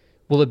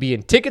 will it be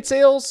in ticket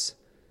sales,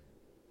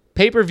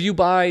 pay-per-view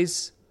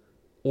buys,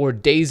 or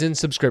days in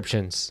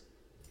subscriptions?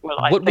 Well,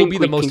 What will be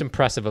the most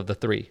impressive of the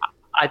three?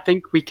 I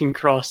think we can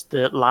cross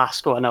the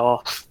last one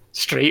off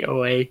straight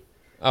away.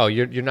 Oh,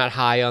 you're not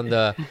high on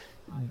the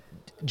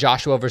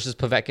Joshua versus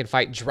Povetkin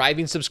fight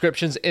driving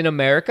subscriptions in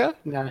America?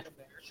 No,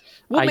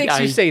 What makes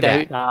you say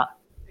doubt that?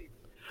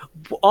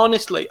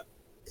 Honestly,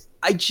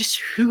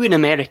 who in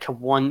America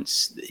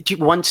wants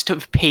to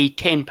pay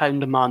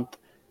 £10 a month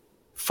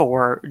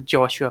for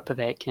Joshua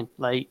Povetkin,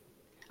 like,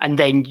 and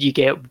then you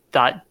get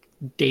that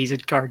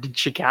DAZN card in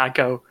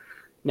Chicago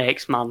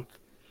next month.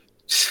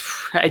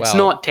 It's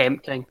not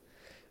tempting.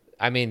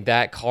 I mean,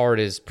 that card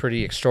is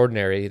pretty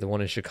extraordinary. The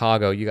one in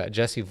Chicago, you got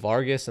Jesse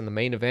Vargas in the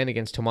main event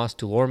against Tomas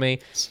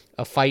Dulorme,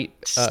 a fight,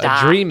 a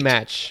dream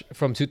match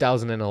from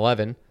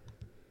 2011.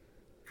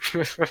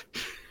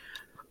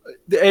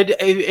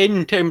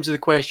 In terms of the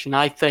question,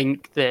 I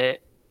think that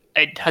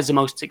it has the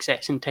most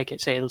success in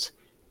ticket sales,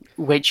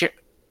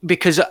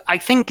 because I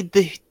think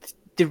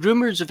the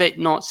rumors of it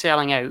not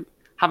selling out.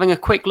 Having a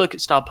quick look at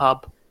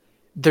StubHub,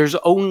 there's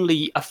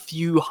only a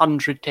few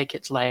hundred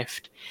tickets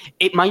left.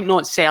 It might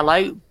not sell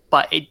out,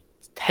 but it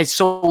has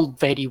sold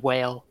very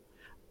well.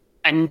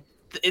 And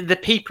the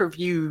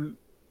pay-per-view,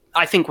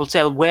 I think, will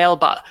sell well,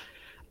 but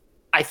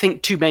I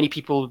think too many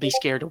people will be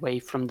scared away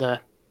from the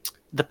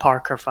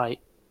Parker fight.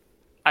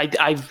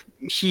 I've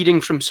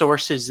hearing from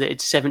sources that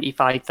it's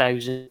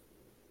 75,000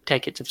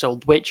 tickets have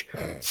sold, which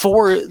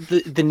for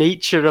the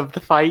nature of the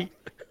fight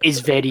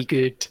is very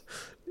good.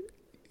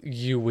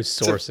 You with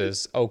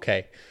sources.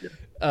 Okay.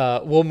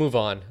 We'll move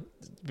on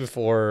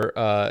before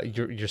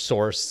your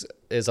source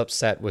is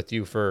upset with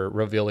you for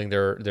revealing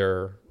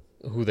their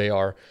who they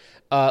are.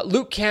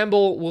 Luke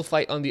Campbell will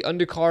fight on the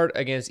undercard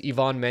against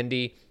Yvonne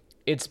Mendy.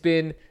 It's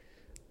been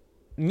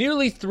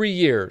nearly 3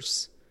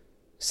 years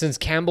since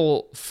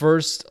Campbell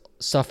first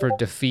suffered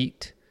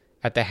defeat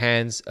at the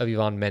hands of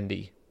Yvonne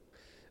Mendy.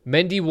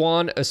 Mendy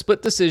won a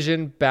split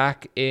decision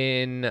back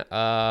in,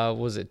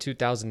 was it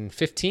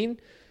 2015?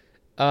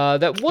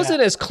 That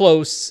wasn't as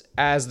close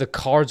as the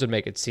cards would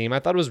make it seem. I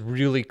thought it was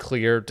really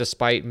clear,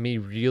 despite me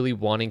really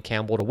wanting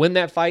Campbell to win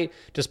that fight,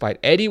 despite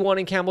Eddie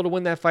wanting Campbell to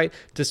win that fight,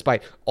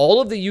 despite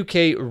all of the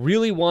UK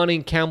really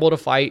wanting Campbell to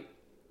fight.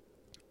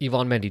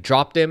 Yvonne Mendy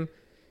dropped him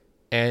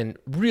and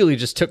really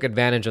just took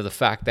advantage of the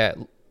fact that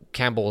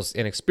Campbell's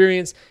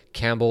inexperienced.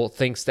 Campbell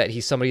thinks that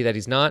he's somebody that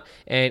he's not,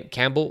 and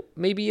Campbell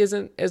maybe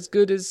isn't as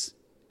good as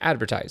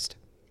advertised.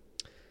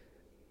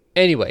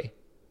 Anyway,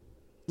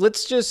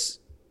 let's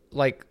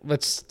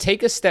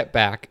take a step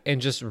back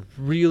and just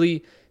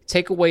really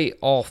take away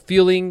all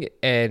feeling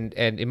and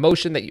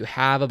emotion that you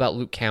have about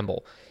Luke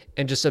Campbell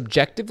and just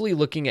objectively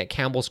looking at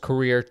Campbell's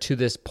career to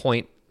this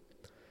point.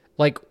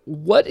 Like,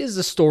 what is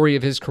the story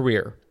of his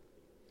career?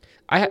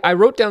 I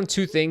wrote down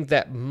two things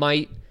that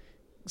might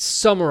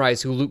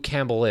summarize who Luke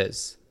Campbell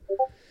is.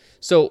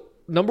 So,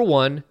 number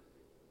one,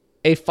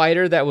 a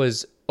fighter that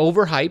was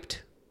overhyped,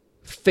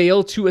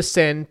 failed to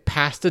ascend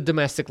past the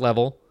domestic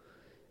level,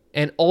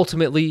 and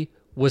ultimately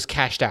was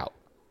cashed out.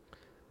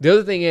 The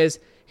other thing is,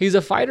 he's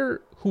a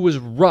fighter who was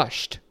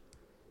rushed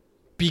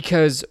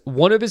because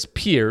one of his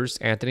peers,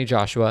 Anthony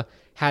Joshua,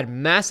 had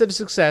massive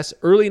success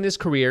early in his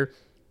career,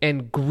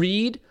 and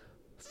greed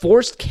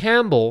forced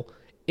Campbell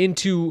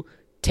into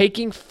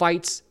taking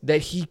fights that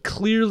he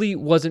clearly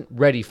wasn't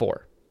ready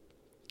for.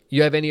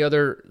 You have any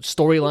other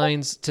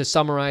storylines to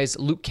summarize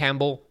Luke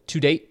Campbell to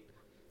date?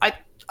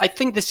 I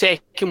think the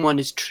second one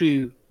is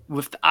true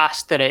with the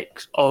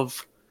asterisk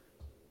of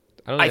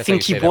I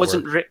think he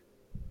wasn't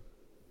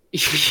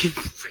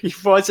he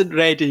wasn't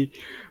ready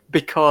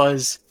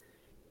because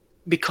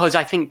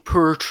I think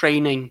poor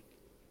training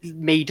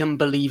made him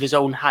believe his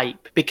own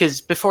hype.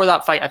 Because before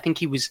that fight, I think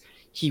he was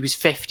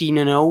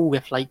 15-0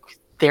 with like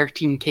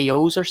 13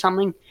 KOs or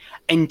something,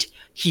 and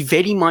he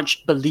very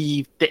much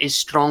believed that his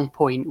strong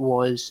point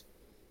was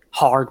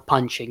hard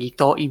punching. He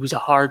thought he was a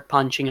hard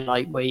punching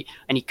lightweight,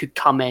 and he could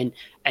come in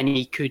and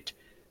he could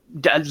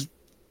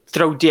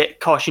throw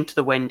caution to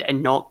the wind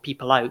and knock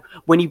people out.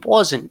 When he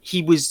wasn't,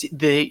 he was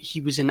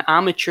an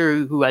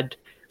amateur who had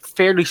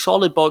fairly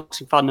solid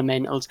boxing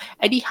fundamentals,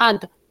 and he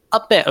had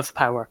a bit of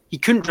power. He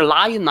couldn't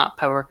rely on that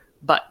power,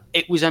 but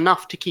it was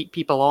enough to keep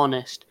people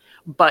honest.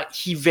 But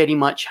he very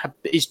much had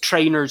his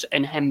trainers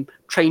and him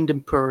trained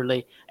him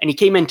poorly, and he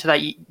came into that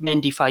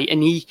Mendy fight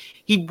and he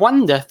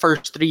won the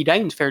first 3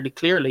 rounds fairly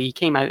clearly. He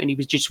came out and he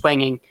was just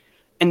swinging,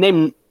 and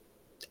then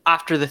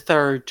after the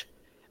third,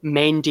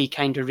 Mendy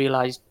kind of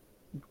realized,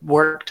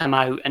 worked him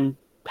out and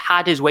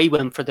had his way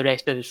with him for the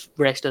rest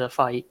of the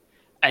fight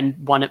and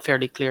won it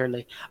fairly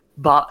clearly.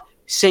 But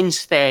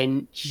since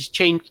then, he's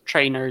changed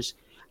trainers,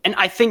 and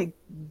I think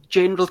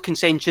general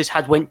consensus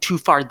had went too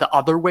far the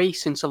other way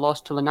since the loss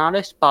to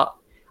Linares, but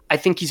I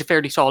think he's a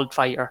fairly solid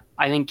fighter.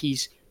 I think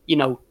he's,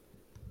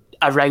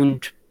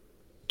 around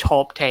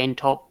top 10,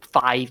 top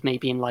 5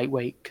 maybe in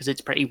lightweight, because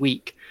it's pretty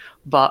weak,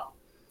 but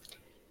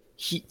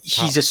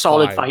he's a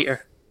solid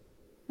fighter.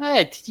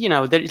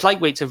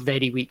 Lightweight's a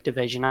very weak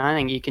division. I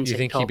think you can. Do you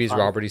think he beats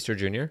Robert Easter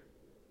Jr.?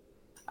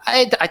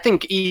 I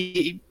think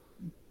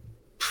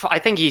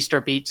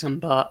Easter beats him,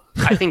 but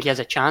I think he has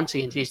a chance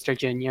against Easter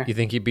Jr. You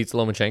think he beats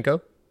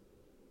Lomachenko?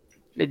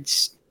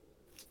 It's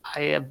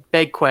a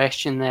big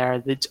question there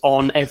that's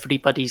on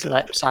everybody's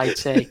lips, I'd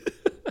say.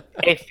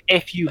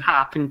 If you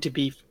happen to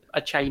be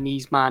a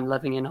Chinese man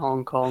living in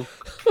Hong Kong.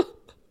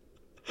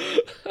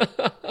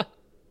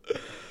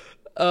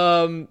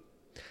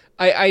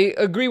 I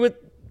agree with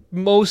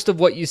most of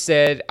what you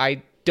said.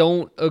 I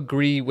don't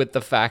agree with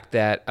the fact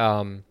that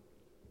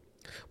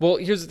well,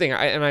 here's the thing,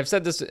 and I've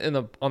said this on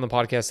the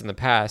podcast in the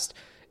past,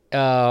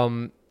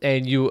 and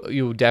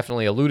you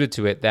definitely alluded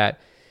to it,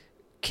 that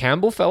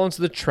Campbell fell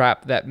into the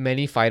trap that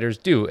many fighters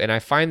do, and I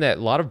find that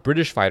a lot of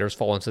British fighters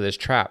fall into this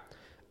trap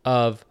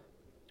of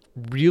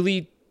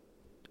really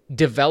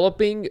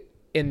developing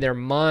in their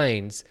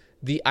minds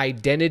the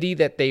identity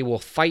that they will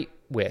fight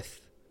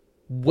with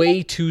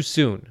way too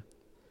soon.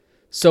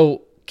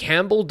 So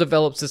Campbell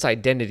develops this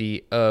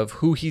identity of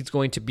who he's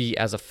going to be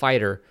as a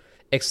fighter,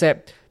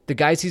 except the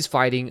guys he's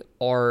fighting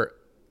are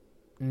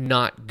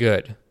not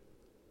good.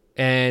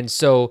 And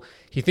so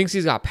he thinks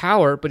he's got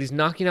power, but he's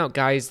knocking out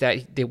guys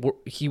that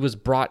he was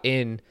brought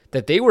in,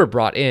 that they were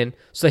brought in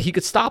so that he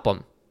could stop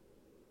them.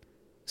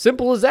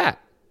 Simple as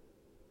that.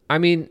 I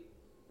mean,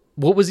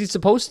 what was he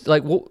supposed to,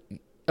 like, well,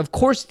 of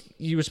course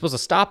you were supposed to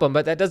stop him,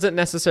 but that doesn't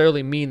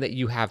necessarily mean that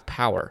you have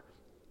power.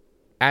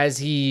 As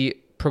he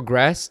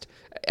progressed,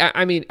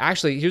 I mean,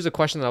 actually, here's a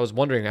question that I was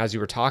wondering as you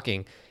were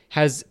talking.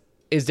 Is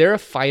there a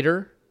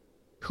fighter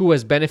who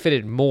has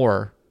benefited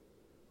more,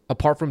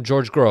 apart from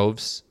George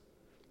Groves,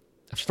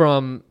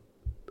 from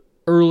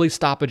early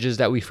stoppages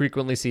that we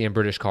frequently see in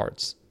British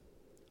cards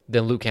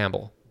than Luke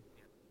Campbell?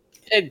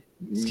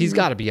 He's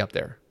got to be up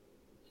there.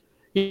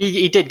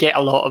 He did get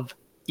a lot of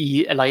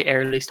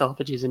early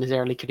stoppages in his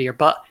early career,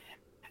 but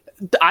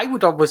I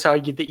would almost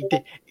argue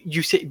that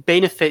you say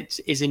benefits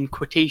is in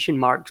quotation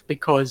marks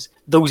because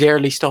those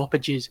early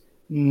stoppages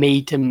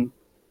made him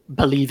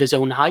believe his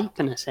own hype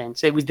in a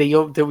sense. It was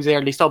those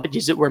early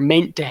stoppages that were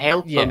meant to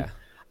help him,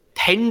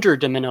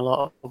 hindered him in a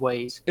lot of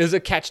ways. It was a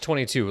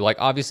catch-22. Like,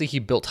 obviously he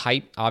built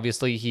hype.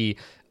 Obviously he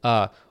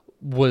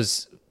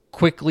was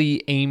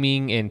quickly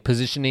aiming and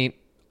positioning,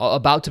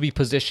 about to be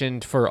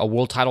positioned for a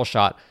world title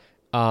shot.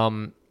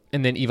 And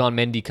then Ivan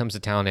Mendy comes to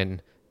town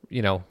and,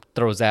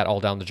 throws that all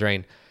down the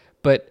drain.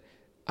 But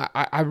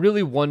I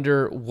really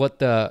wonder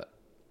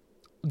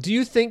do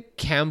you think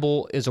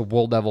Campbell is a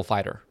world level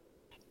fighter?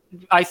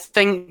 I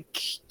think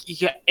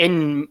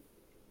in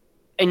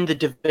the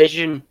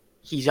division,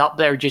 he's up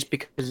there just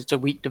because it's a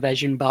weak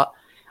division, but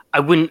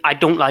I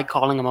don't like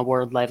calling him a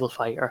world level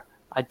fighter.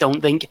 I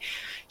don't think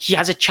he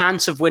has a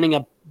chance of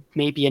winning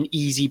maybe an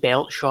easy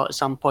belt shot at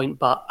some point,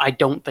 but I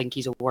don't think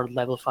he's a world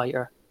level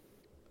fighter.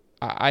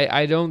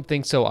 I don't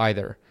think so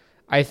either.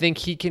 I think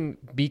he can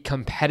be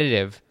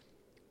competitive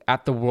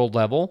at the world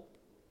level,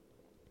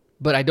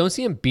 but I don't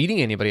see him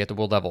beating anybody at the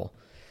world level.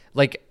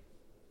 Like,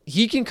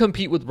 he can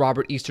compete with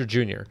Robert Easter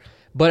Jr.,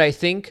 but I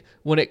think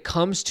when it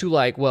comes to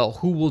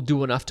who will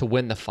do enough to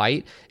win the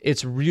fight,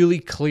 it's really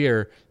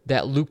clear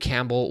that Luke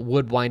Campbell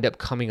would wind up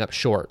coming up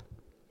short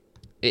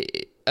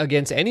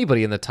against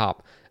anybody in the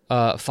top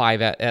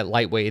 5 at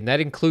lightweight, and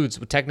that includes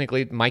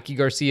technically Mikey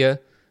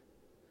Garcia.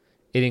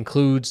 It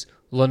includes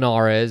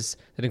Linares.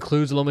 That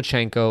includes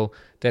Lomachenko.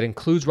 That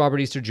includes Robert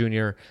Easter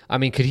Jr. I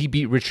mean, could he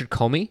beat Richard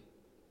Comey?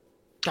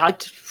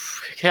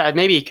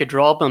 Maybe he could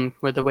rob him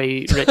with the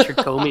way Richard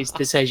Comey's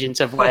decisions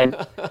have went.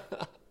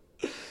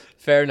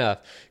 Fair enough.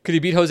 Could he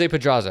beat Jose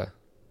Pedraza?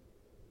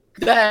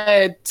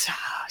 I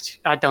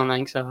don't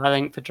think so. I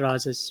think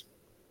Pedraza's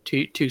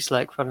too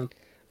slick for him.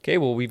 Okay,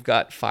 well, we've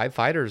got 5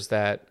 fighters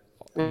that.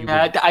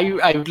 After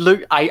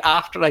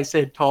I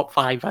said top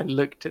 5, I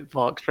looked at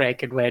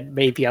VoxRec and went,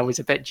 maybe I was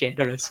a bit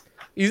generous.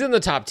 He's in the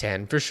top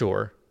 10 for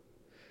sure.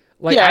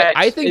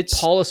 I think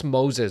Paulus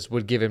Moses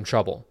would give him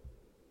trouble.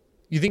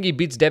 You think he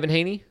beats Devin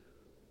Haney?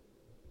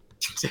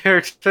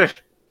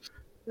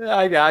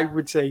 I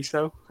would say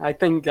so. I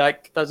think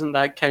doesn't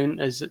that count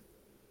as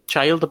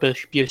child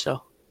abuse?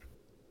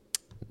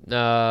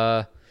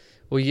 Well,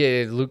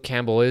 yeah, Luke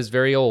Campbell is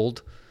very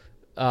old.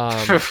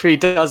 He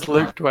does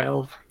look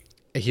 12.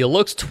 He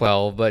looks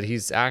 12, but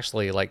he's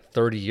actually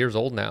 30 years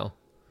old now.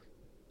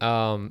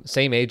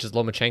 Same age as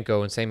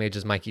Lomachenko and same age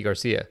as Mikey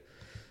Garcia.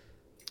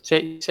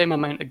 Same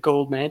amount of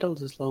gold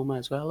medals as Loma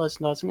as well,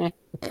 doesn't he?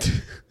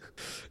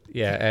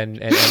 Yeah,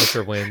 and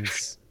amateur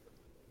wins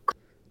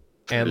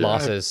and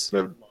losses.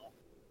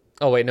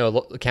 Oh wait,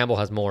 no, Campbell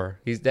has more.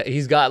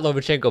 He's got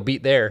Lomachenko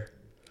beat there.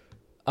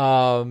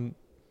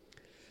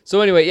 So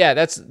anyway,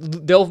 yeah,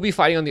 they'll be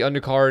fighting on the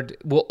undercard.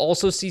 We'll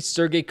also see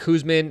Sergey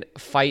Kuzmin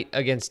fight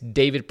against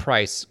David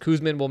Price.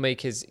 Kuzmin will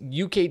make his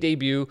UK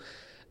debut.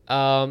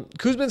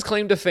 Kuzmin's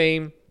claim to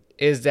fame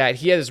is that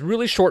he had this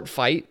really short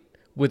fight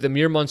with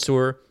Amir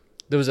Mansour.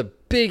 There was a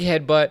big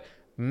headbutt,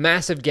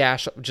 massive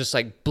gash, just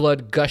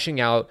blood gushing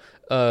out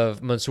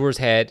of Mansour's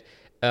head.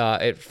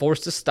 It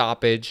forced a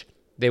stoppage.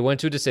 They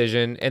went to a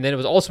decision, and then it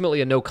was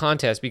ultimately a no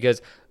contest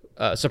because,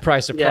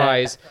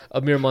 surprise,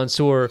 Amir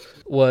Mansour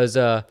was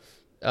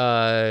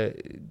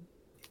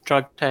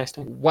drug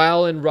testing.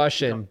 While in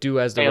Russian, do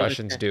as the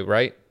Russians do,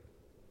 right?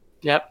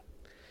 Yep.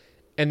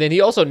 And then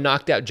he also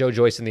knocked out Joe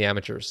Joyce in the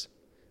amateurs.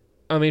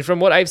 I mean, from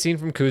what I've seen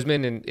from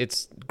Kuzmin, and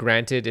it's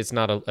granted, it's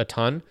not a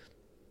ton.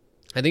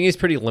 I think he's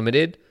pretty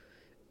limited.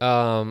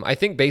 I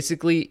think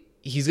basically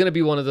he's going to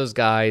be one of those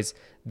guys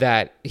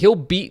that he'll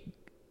beat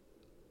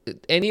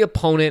any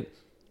opponent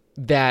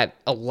that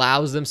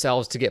allows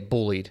themselves to get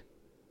bullied.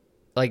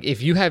 Like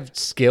if you have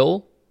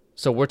skill,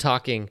 so we're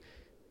talking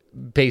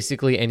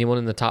basically anyone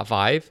in the top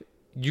 5,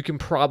 you can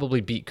probably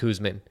beat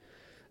Kuzmin.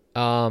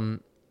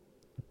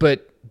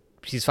 But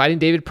he's fighting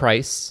David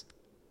Price.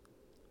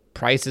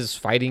 Price is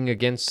fighting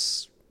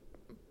against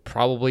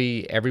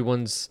probably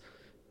everyone's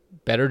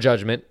better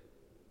judgment.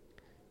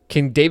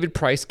 Can David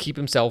Price keep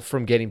himself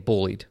from getting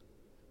bullied?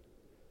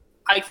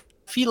 I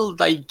feel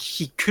like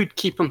he could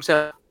keep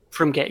himself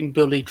from getting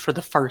bullied for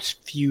the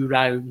first few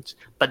rounds.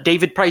 But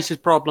David Price's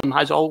problem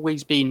has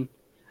always been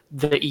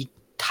that he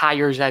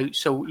tires out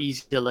so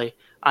easily.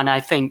 And I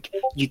think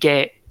you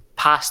get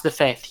past the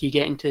 5th, you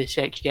get into the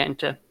 6th, you get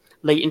into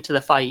late into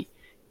the fight,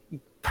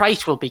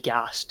 Price will be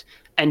gassed.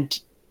 And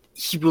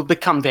he will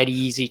become very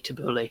easy to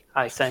bully,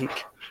 I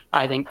think.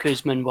 I think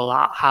Kuzmin will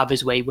have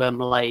his way with him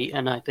late,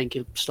 and I think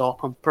he'll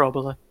stop him,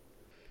 probably.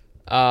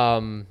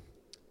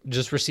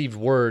 Just received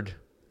word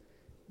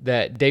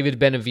that David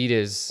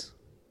Benavidez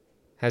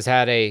has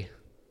had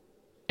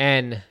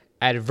an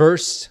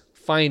adverse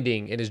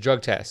finding in his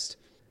drug test.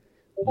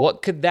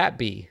 What could that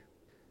be?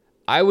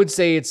 I would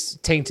say it's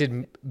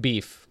tainted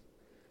beef.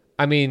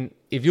 I mean,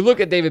 if you look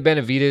at David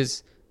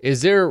Benavidez,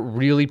 is there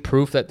really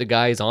proof that the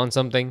guy is on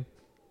something?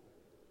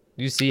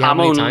 You see how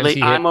many times he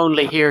hit? I'm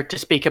only here to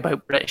speak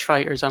about British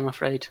fighters, I'm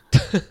afraid.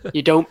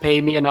 You don't pay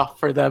me enough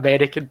for the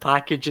American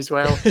package as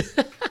well.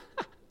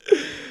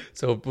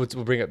 So we'll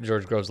bring up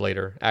George Groves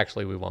later.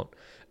 Actually, we won't.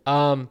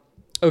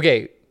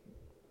 Okay,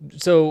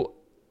 so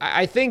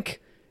I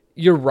think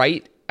you're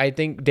right. I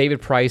think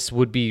David Price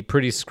would be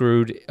pretty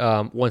screwed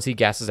once he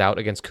gasses out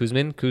against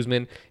Kuzmin.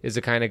 Kuzmin is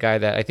the kind of guy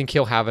that I think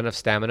he'll have enough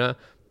stamina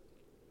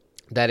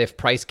that if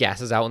Price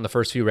gasses out in the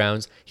first few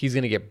rounds, he's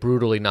going to get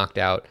brutally knocked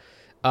out.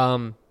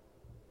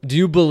 Do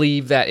you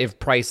believe that if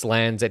Price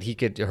lands that he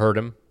could hurt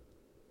him?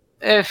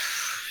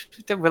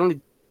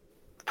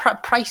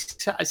 Price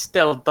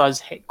still does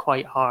hit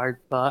quite hard,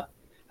 but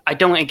I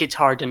don't think it's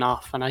hard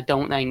enough, and I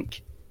don't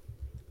think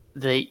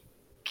that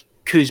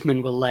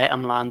Kuzmin will let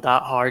him land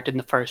that hard in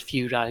the first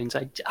few rounds.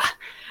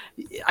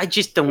 I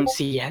just don't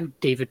see how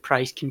David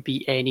Price can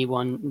beat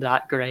anyone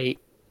that great,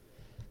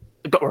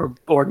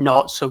 or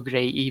not so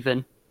great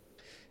even.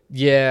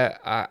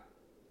 Yeah,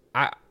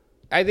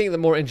 I think the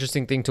more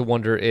interesting thing to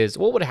wonder is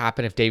what would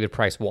happen if David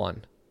Price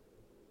won?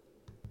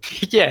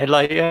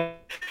 Yeah,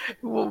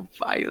 well,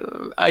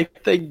 I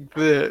think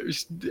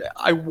that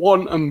I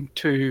want him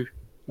to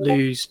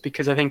lose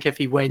because I think if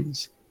he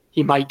wins,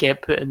 he might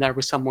get put in there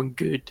with someone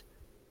good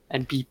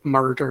and be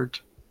murdered.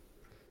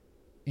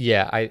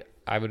 Yeah,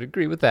 I would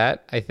agree with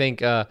that. I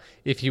think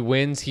if he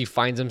wins, he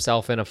finds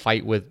himself in a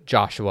fight with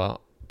Joshua,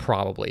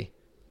 probably.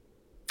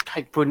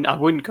 I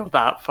wouldn't go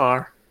that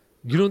far.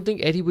 You don't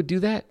think Eddie would do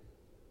that?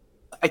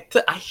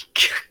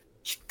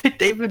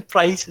 David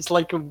Price is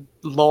like a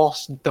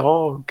lost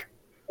dog.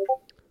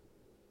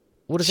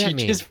 What does that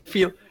mean?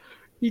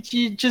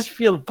 You just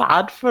feel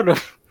bad for him.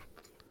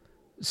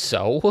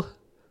 So?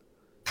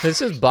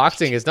 This is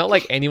boxing. It's not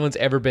like anyone's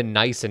ever been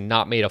nice and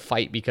not made a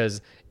fight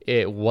because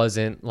it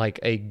wasn't like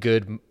a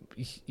good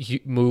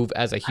move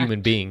as a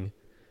human being.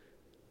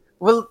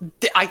 Well,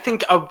 I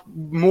think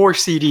more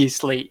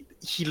seriously,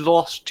 he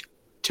lost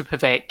to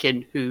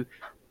Povetkin, who,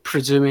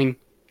 presuming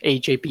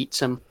AJ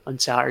beats him on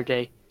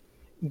Saturday,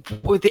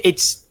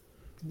 it's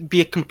be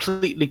a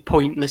completely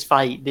pointless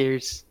fight.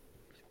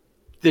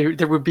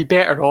 There would be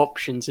better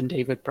options than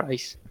David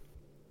Price.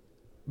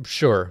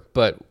 Sure,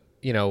 but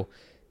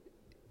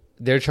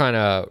they're trying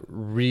to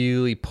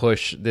really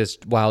push this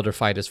Wilder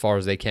fight as far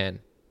as they can.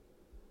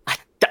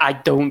 I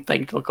don't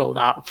think they'll go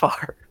that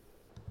far.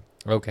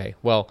 Okay,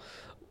 well,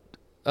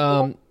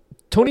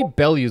 Tony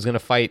Bellew is going to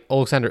fight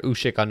Alexander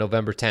Usyk on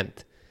November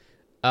 10th.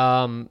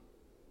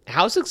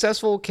 How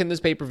successful can this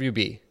pay-per-view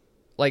be?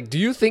 Like, do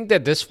you think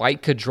that this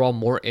fight could draw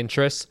more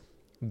interest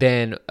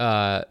than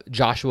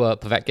Joshua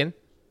Povetkin?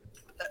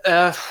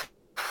 I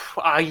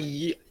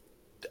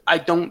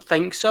don't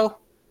think so.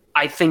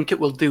 I think it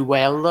will do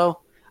well,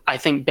 though. I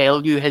think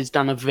Bellew has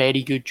done a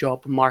very good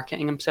job of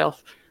marketing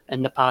himself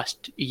in the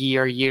past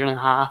year and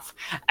a half.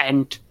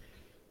 And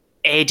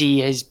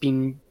Eddie has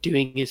been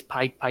doing his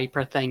Pied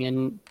Piper thing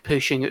and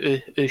pushing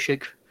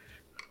Usyk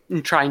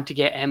and trying to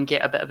get him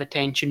get a bit of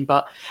attention.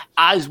 But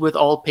as with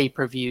all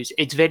pay-per-views,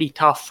 it's very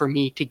tough for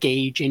me to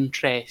gauge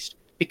interest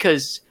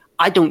because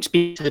I don't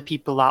speak to the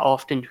people that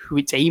often who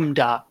it's aimed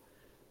at.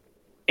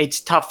 It's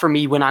tough for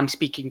me when I'm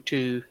speaking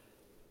to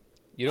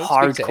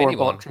hardcore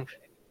boxing.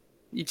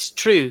 It's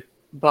true,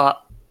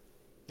 but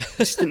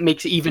it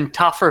makes it even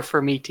tougher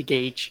for me to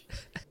gauge.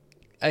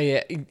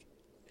 I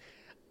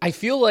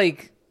feel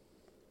like,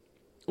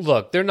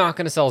 look, they're not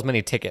going to sell as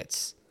many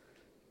tickets,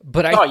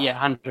 but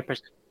 100%.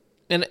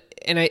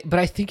 But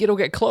I think it'll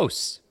get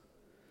close.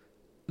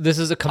 This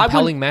is a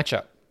compelling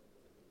matchup.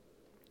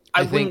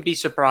 I wouldn't be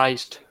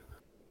surprised.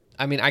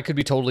 I mean, I could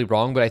be totally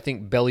wrong, but I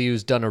think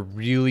Bellew's done a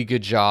really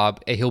good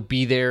job. And he'll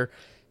be there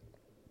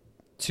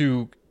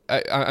to.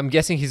 I'm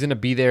guessing he's going to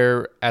be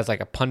there as like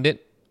a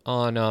pundit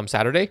on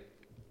Saturday.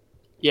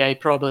 Yeah, he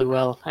probably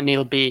will, and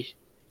he'll be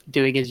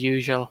doing his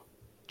usual,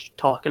 just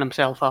talking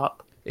himself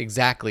up.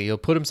 Exactly. He'll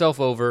put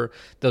himself over.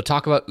 They'll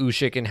talk about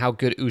Usyk and how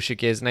good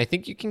Usyk is, and I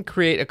think you can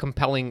create a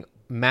compelling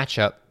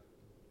matchup.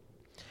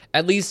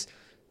 At least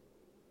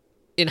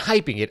in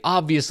hyping it.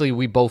 Obviously,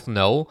 we both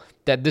know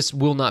that this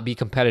will not be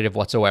competitive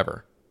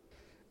whatsoever.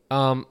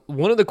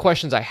 One of the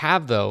questions I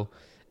have, though,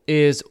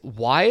 is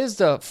why is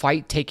the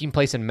fight taking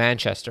place in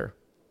Manchester?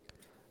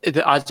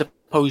 As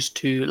opposed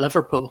to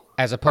Liverpool.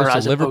 As opposed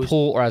to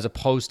Liverpool or as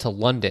opposed to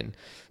London.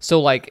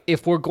 So, like,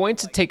 if we're going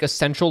to take a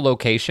central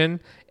location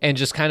and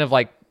just kind of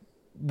like,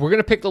 we're going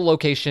to pick the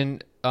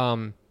location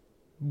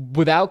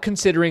without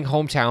considering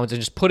hometowns and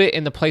just put it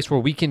in the place where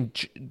we can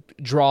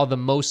draw the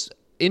most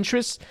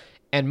interest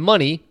and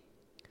money,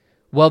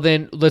 well,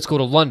 then let's go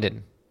to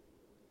London.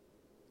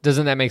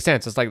 Doesn't that make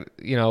sense? It's like,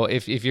 you know,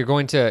 if you're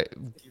going to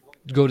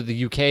go to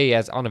the UK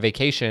as on a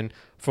vacation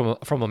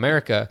from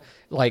America,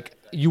 like,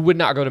 you would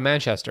not go to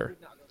Manchester.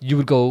 You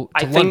would go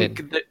to London. I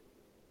think that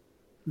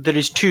there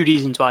is two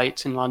reasons why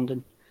it's in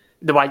London.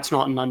 Why it's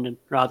not in London,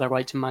 rather,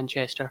 why it's in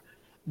Manchester.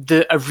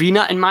 The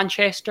arena in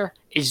Manchester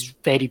is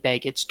very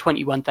big. It's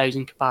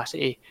 21,000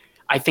 capacity.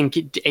 I think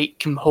it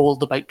can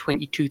hold about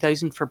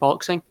 22,000 for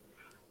boxing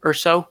or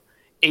so.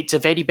 It's a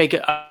very big,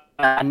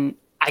 and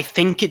I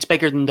think it's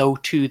bigger than the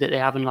O2 that they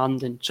have in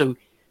London. So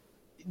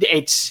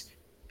it's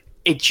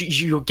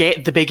you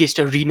get the biggest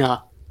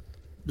arena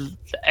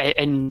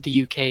in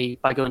the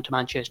UK by going to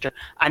Manchester.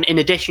 And in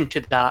addition to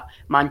that,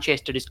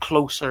 Manchester is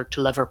closer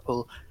to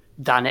Liverpool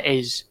than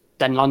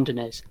London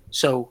is.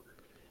 So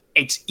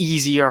it's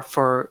easier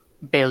for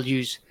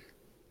Bellew's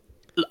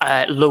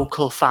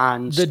local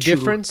fans. The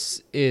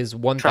difference is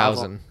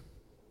 1,000.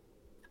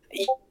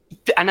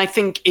 And I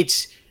think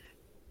it's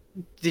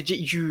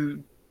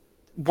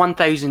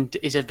 1,000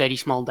 is a very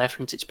small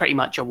difference. It's pretty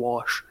much a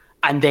wash.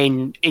 And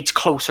then it's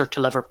closer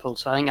to Liverpool.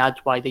 So I think that's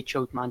why they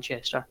chose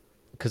Manchester.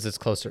 Because it's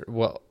closer.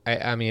 Well,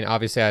 I mean,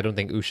 obviously, I don't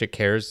think Usyk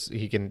cares.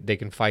 They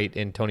can fight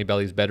in Tony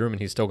Bellew's bedroom,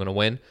 and he's still going to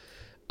win.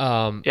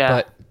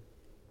 But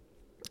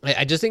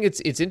I just think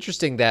it's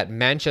interesting that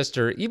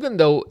Manchester, even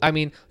though, I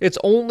mean, it's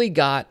only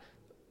got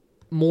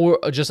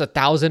just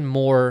 1,000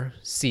 more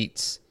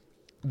seats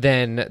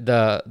than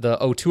the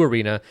O2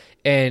 Arena,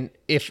 and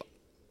if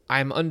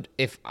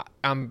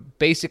I'm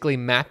basically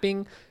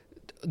mapping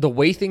the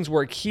way things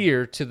work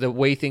here to the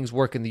way things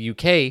work in the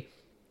UK.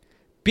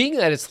 Being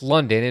that it's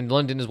London, and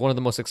London is one of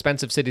the most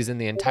expensive cities in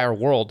the entire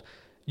world,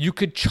 you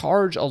could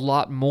charge a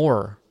lot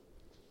more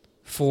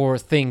for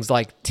things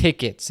like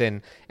tickets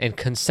and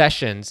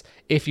concessions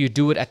if you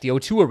do it at the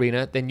O2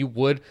 Arena than you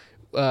would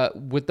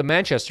with the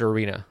Manchester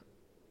Arena.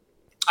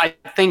 I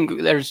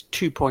think there's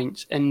 2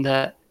 points in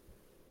that.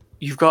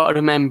 You've got to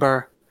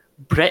remember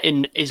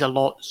Britain is a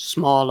lot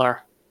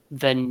smaller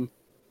than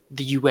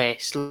the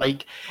US.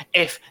 Like,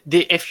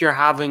 if you're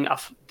having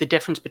the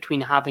difference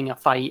between having a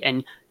fight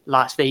in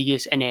Las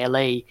Vegas and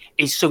LA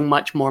is so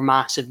much more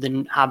massive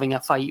than having a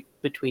fight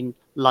between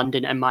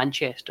London and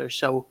Manchester.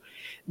 So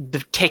the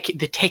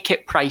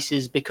ticket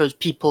prices, because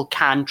people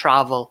can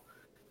travel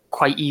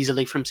quite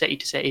easily from city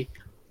to city,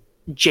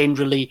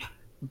 generally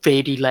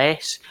vary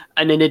less.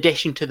 And in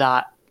addition to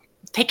that,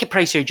 ticket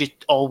prices are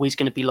just always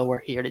going to be lower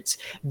here. It's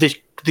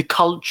the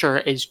culture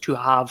is to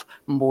have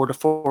more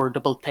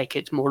affordable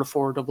tickets, more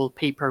affordable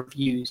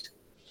pay-per-views.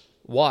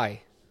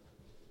 Why?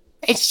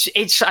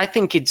 I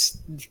think it's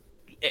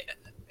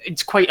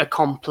quite a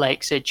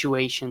complex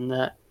situation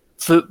that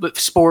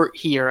sport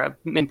here,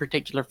 in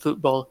particular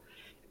football,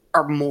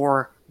 are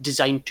more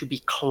designed to be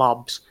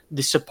clubs.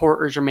 The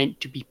supporters are meant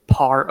to be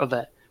part of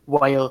it,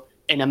 while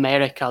in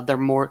America, they're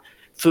more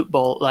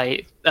football,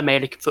 like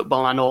American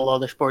football and all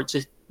other sports.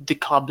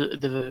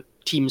 The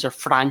teams are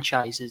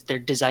franchises. They're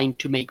designed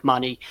to make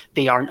money.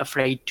 They aren't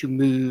afraid to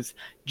move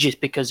just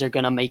because they're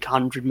going to make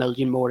 100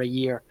 million more a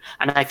year.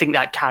 And I think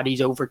that carries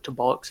over to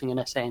boxing in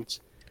a sense.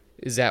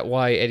 Is that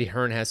why Eddie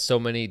Hearn has so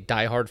many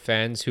diehard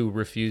fans who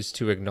refuse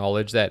to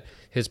acknowledge that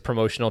his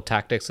promotional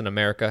tactics in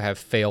America have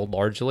failed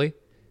largely?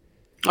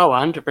 Oh,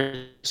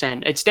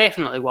 100%. It's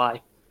definitely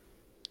why.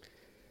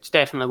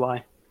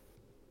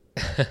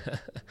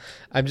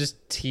 I'm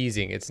just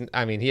teasing.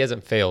 He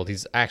hasn't failed.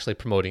 He's actually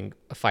promoting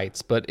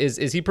fights. But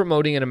is he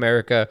promoting in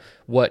America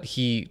what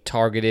he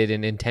targeted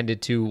and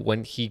intended to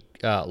when he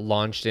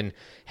launched and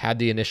had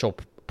the initial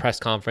press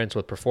conference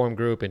with Perform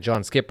Group and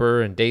John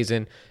Skipper and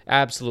Dazen?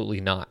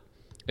 Absolutely not.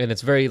 And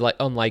it's very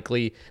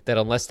unlikely that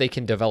unless they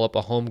can develop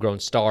a homegrown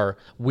star,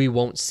 we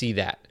won't see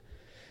that.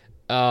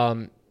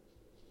 So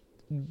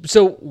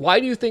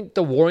why do you think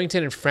the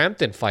Warrington and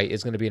Frampton fight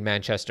is going to be in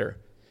Manchester?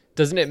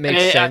 Doesn't it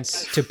make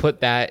sense to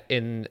put that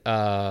in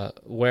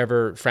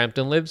wherever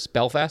Frampton lives,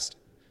 Belfast?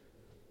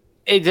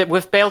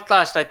 With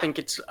Belfast, I think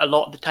it's a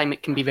lot of the time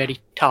it can be very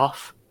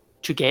tough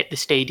to get the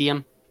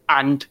stadium,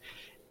 and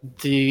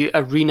the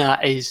arena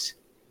is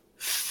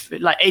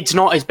it's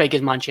not as big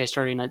as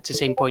Manchester Arena. It's the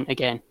same point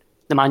again.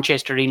 the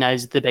Manchester Arena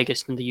is the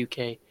biggest in the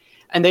UK.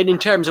 And then in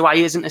terms of why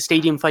isn't a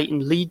stadium fight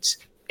in Leeds,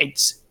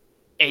 it's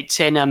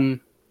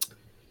in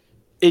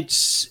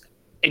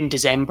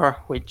December,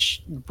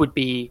 which would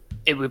be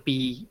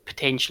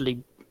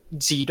potentially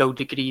 0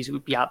 degrees. It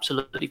would be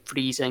absolutely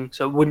freezing,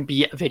 so it wouldn't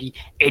be a very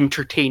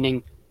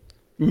entertaining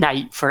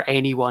night for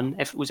anyone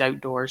if it was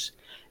outdoors.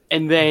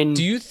 And then,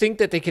 do you think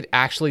that they could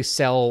actually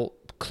sell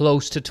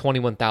close to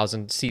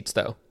 21,000 seats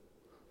though?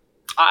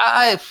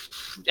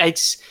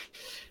 It's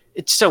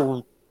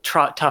so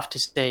tough to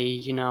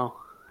say.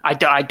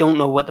 I don't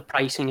know what the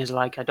pricing is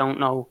like. I don't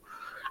know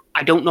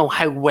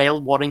how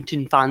well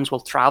Warrington fans will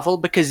travel,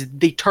 because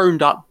they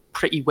turned up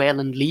pretty well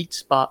in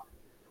Leeds, but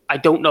I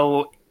don't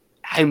know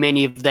how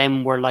many of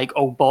them were like,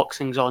 oh,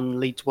 boxing's on,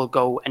 Leeds will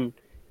go,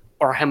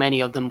 or how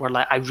many of them were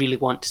like, I really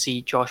want to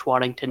see Josh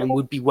Warrington and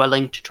would be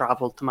willing to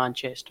travel to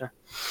Manchester.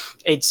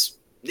 It's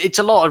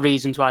a lot of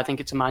reasons why I think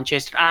it's a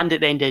Manchester, and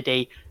at the end of the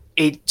day,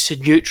 it's a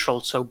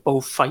neutral, so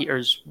both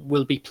fighters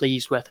will be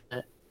pleased with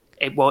it.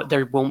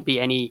 There won't be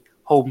any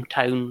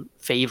hometown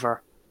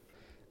favour.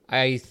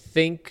 I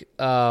think,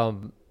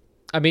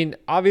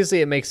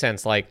 obviously it makes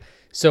sense. Like,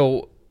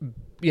 so,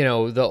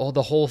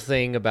 the whole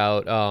thing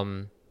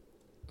about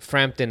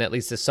Frampton, at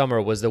least this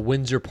summer, was the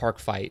Windsor Park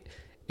fight.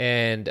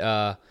 And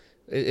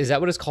is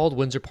that what it's called,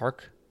 Windsor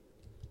Park?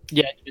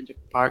 Yeah, it's Windsor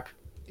Park.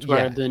 It's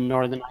where the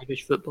Northern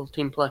Irish football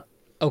team play.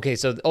 Okay,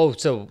 so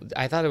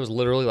I thought it was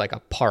literally like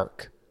a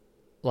park.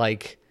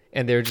 Like,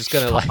 and they're just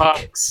going to like...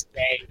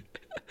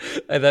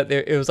 I thought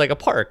it was like a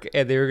park,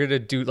 and they were going to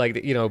do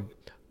like,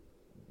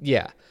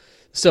 yeah.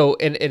 So,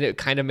 and it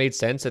kind of made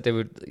sense that they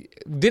would...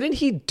 Didn't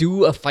he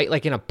do a fight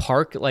like in a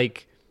park,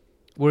 like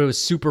where it was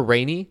super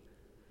rainy?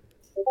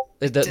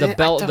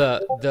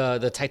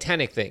 The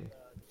Titanic thing.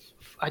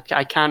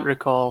 I can't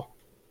recall.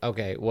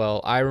 Okay, well,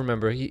 I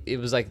remember it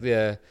was like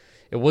it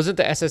wasn't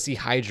the SSE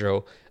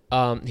Hydro.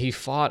 He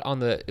fought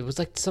on it was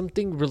like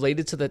something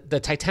related to the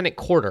Titanic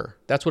Quarter.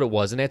 That's what it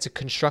was, and they had to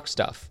construct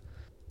stuff.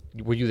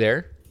 Were you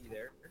there?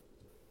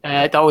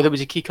 There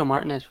was a Kiko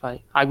Martinez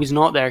fight. I was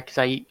not there because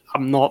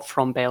I'm not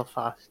from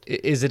Belfast.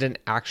 Is it an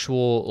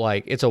actual,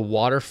 like, it's a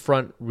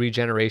waterfront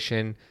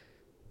regeneration?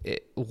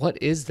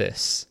 What is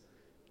this?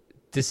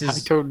 I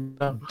don't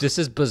know. This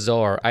is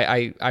bizarre.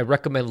 I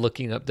recommend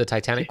looking up the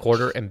Titanic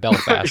Quarter in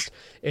Belfast.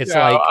 It's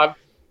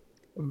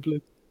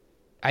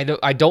I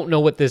don't know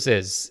what this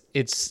is.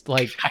 It's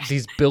like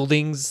these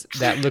buildings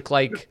that look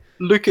like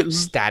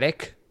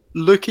static.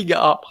 Looking it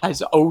up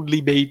has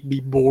only made me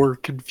more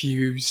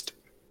confused.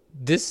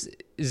 This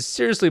is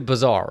seriously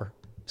bizarre.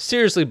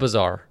 Seriously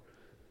bizarre.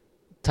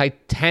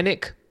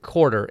 Titanic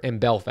Quarter in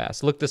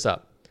Belfast. Look this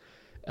up.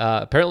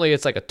 Apparently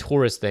it's like a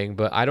tourist thing,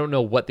 but I don't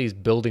know what these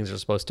buildings are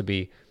supposed to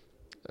be.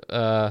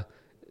 Wow.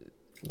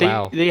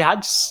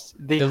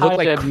 They look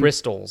like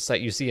crystals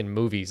that you see in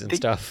movies and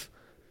stuff.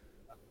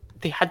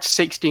 They had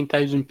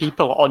 16,000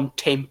 people on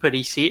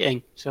temporary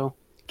seating, so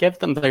give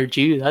them their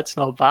due. That's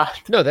not bad.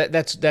 No,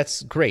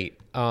 that's great.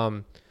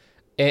 And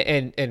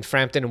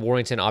Frampton and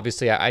Warrington,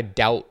 obviously, I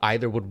doubt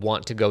either would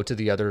want to go to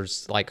the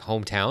other's like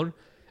hometown.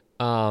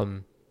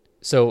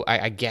 So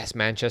I guess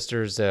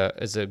Manchester is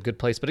a good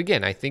place. But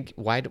again, I think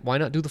why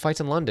not do the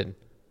fights in London?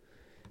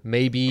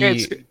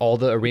 Maybe all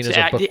the arenas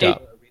are booked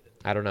up.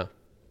 I don't know.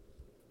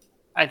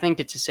 I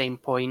think it's the same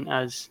point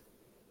as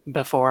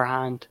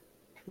beforehand.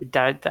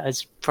 That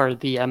as for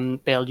the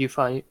Bellew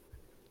fight.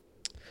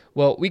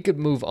 Well, we could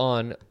move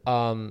on.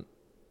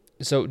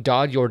 So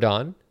Dodd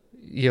Yordan,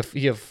 you have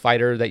a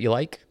fighter that you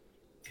like?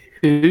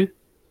 Who?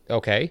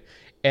 Okay,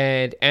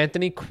 and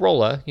Anthony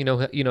Crolla, you know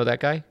that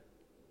guy?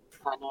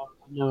 I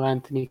know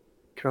Anthony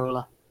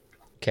Crolla.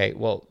 Okay,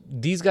 well,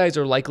 these guys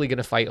are likely going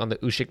to fight on the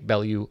Usyk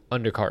Bellew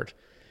undercard,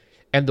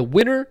 and the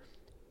winner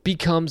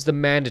becomes the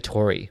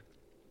mandatory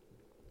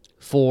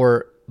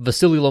for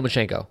Vasily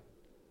Lomachenko,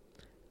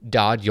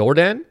 Dodd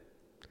Yordan,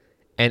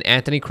 and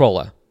Anthony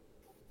Crolla.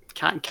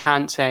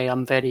 Can't say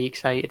I'm very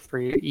excited for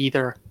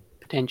either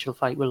potential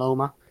fight with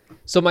Loma.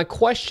 So my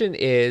question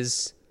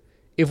is,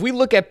 if we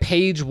look at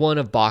page 1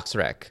 of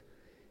BoxRec,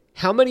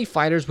 how many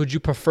fighters would you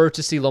prefer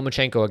to see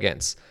Lomachenko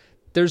against?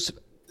 There's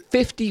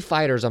 50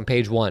 fighters on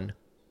page 1.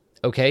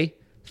 Okay?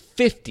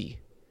 50.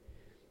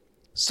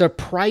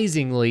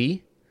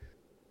 Surprisingly,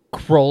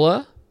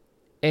 Crolla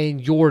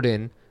and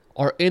Yordan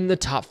are in the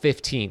top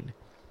 15.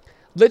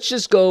 Let's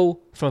just go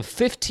from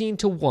 15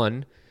 to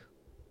 1.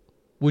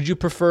 Would you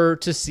prefer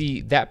to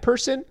see that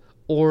person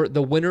or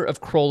the winner of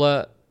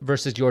Crolla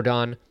versus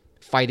Yordan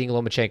fighting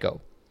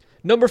Lomachenko?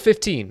 Number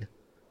 15,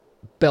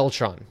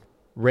 Beltran,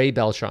 Ray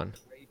Beltran.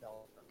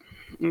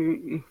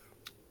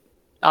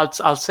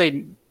 I'll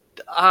say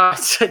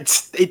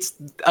it's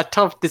a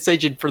tough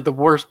decision for the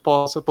worst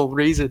possible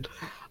reason.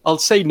 I'll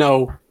say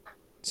no.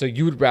 So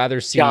you would rather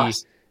see?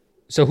 Yes.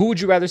 So who would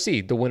you rather see?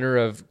 The winner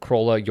of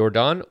Crolla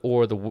Yordan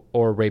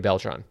or Ray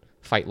Beltran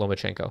fight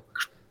Lomachenko?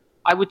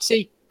 I would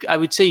say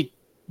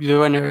the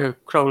winner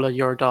of Crolla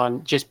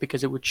Yordan, just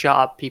because it would shut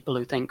up people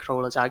who think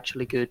Crolla's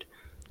actually good.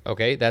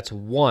 Okay, that's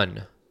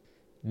one.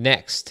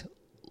 Next,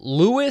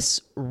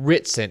 Lewis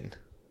Ritson.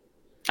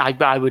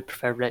 I would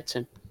prefer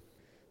Ritson.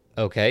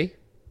 Okay.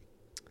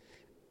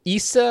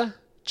 Isa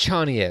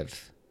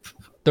Chaniev,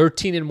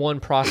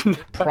 13-1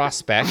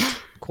 prospect,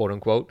 quote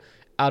unquote,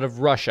 out of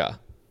Russia.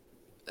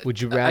 Would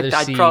you rather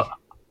see?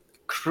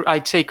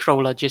 I'd say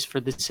Krola just for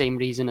the same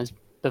reason as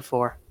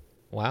before.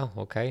 Wow.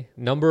 Okay.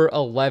 Number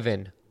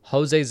 11,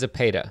 Jose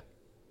Zepeda.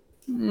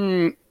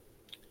 It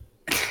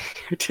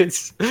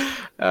is.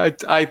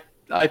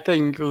 I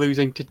think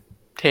losing to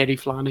Terry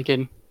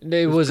Flanagan.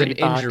 It was an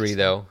pretty bad. injury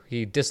though.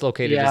 He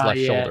dislocated his left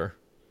shoulder.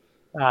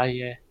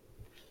 Yeah.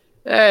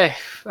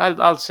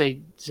 I'll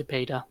say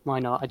Zepeda. Why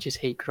not? I just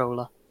hate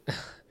Krola.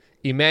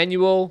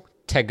 Emmanuel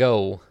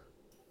Tego,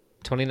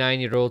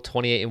 29-year-old,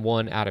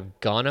 28-1 out of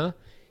Ghana.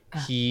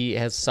 He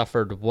has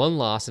suffered one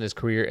loss in his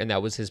career, and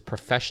that was his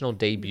professional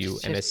debut,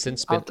 and has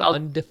since been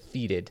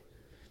undefeated.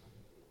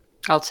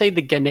 I'll say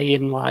the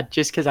Ghanaian lad,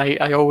 just because I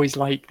always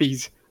like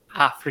these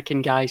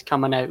African guys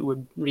coming out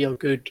with real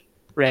good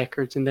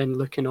records and then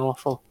looking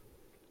awful.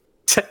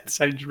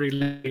 Sounds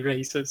really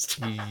racist.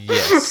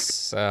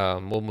 Yes.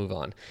 We'll move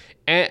on.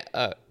 And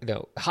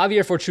no,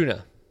 Javier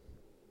Fortuna.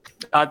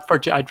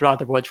 I'd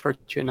rather watch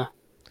Fortuna.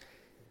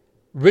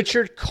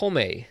 Richard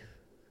Comey.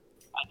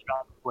 I'd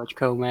rather watch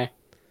Comey.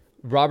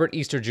 Robert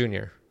Easter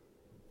Jr.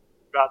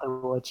 Rather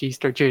watch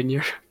Easter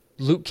Jr.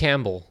 Luke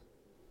Campbell.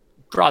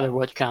 Rather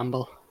watch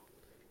Campbell.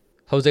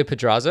 Jose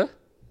Pedraza.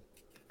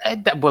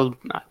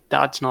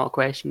 That's not a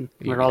question.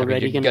 We're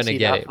already going to see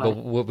get that it. But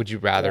what would you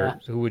rather? Yeah.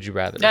 Who would you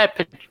rather?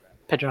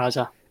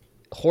 Pedraza.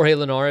 Jorge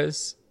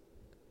Linares.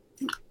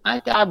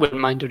 I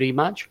wouldn't mind a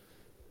rematch.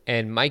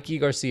 And Mikey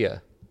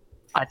Garcia.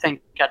 I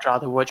think I'd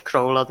rather watch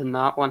Krola than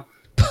that one.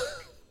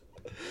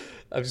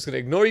 I'm just going to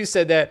ignore you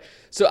said that.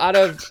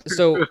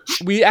 So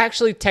we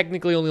actually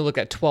technically only look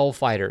at 12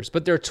 fighters,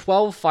 but there are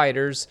 12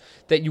 fighters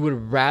that you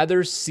would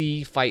rather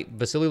see fight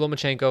Vasily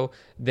Lomachenko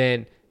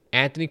than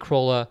Anthony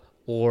Krola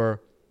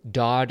or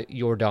Dodd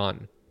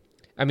Yordan.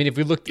 I mean,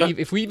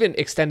 if we even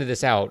extended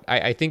this out,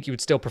 I think you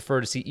would still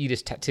prefer to see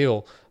Edis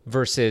Tatil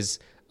versus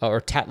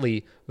or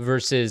Tatley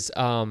versus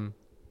Lomachenko.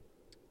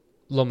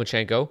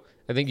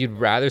 I think you'd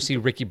rather see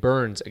Ricky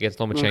Burns against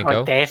Lomachenko.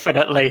 Oh,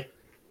 definitely.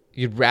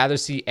 You'd rather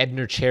see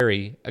Edner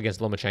Cherry against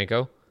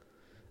Lomachenko.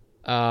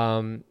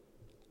 I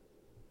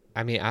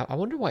mean, I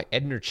wonder why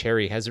Edner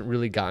Cherry hasn't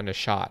really gotten a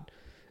shot.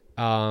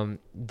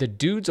 The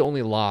dude's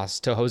only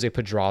lost to Jose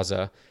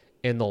Pedraza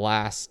in the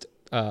last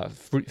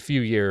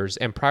few years,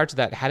 and prior to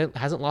that,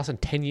 hasn't lost in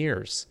 10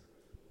 years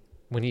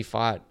when he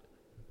fought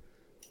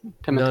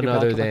none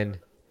other than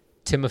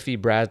Timothy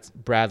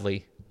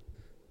Bradley.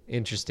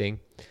 Interesting.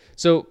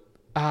 So,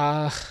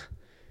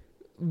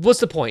 what's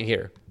the point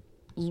here?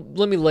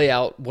 Let me lay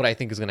out what I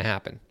think is going to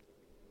happen.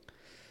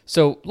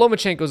 So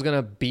Lomachenko is going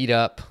to beat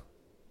up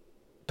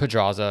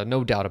Pedraza,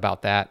 no doubt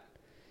about that.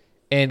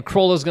 And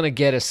Krola is going to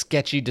get a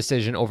sketchy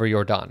decision over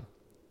Yordan.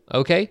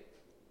 Okay?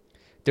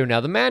 They're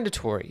now the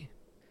mandatory.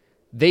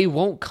 They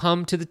won't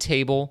come to the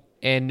table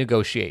and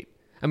negotiate.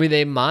 I mean,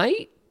 they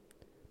might,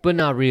 but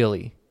not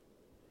really.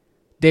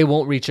 They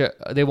won't reach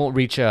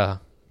an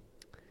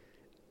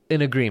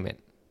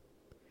agreement.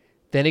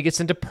 Then it gets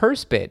into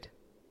purse bid.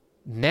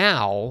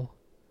 Now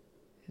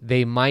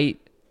they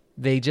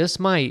just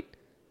might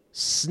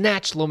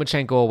snatch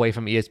Lomachenko away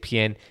from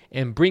ESPN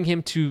and bring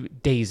him to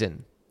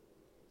DAZN,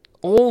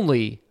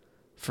 only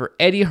for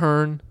Eddie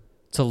Hearn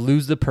to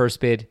lose the purse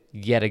bid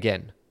yet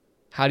again.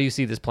 How do you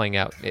see this playing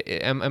out?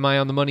 Am I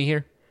on the money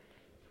here?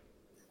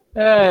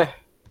 I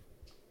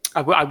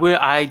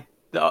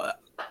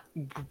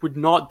would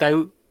not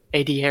doubt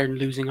Eddie Hearn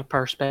losing a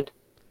purse bid.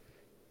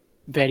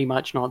 Very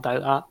much not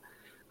doubt that.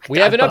 We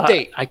have an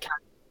update. I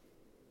can't.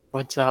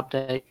 What's the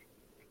update?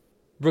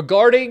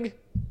 Regarding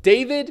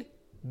David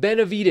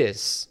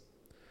Benavidez,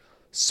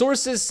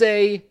 sources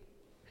say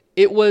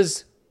it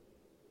was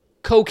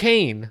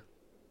cocaine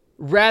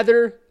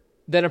rather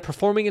than a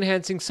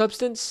performing-enhancing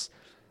substance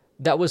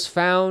that was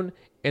found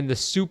in the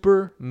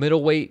super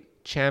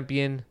middleweight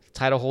champion,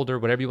 title holder,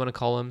 whatever you want to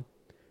call him,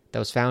 that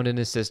was found in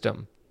his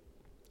system.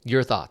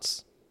 Your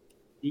thoughts?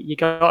 You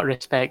got to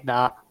respect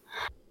that.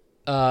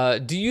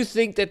 Do you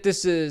think that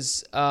this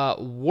is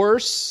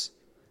worse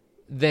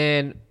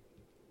than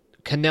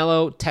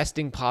Canelo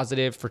testing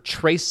positive for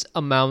trace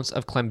amounts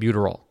of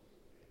clenbuterol?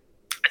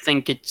 I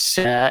think it's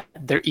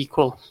they're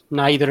equal.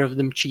 Neither of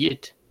them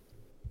cheated.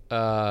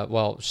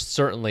 Well,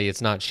 certainly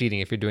it's not cheating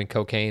if you're doing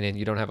cocaine and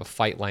you don't have a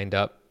fight lined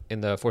up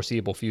in the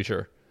foreseeable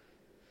future.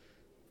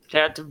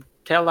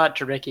 Tell that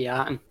to Ricky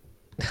Hatton.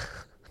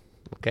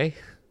 Okay.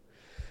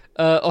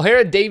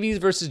 O'Hara Davies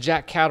versus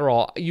Jack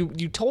Catterall. You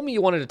told me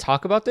you wanted to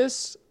talk about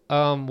this.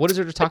 What is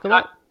there to talk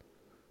about?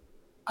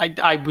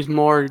 I was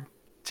more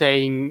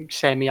saying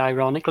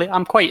semi-ironically,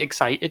 I'm quite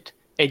excited.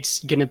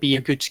 It's going to be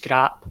a good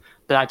scrap,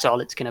 but that's all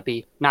it's going to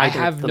be. I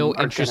have no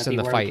interest in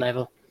the fight.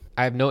 Level.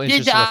 I have no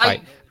interest in the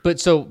fight.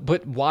 But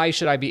why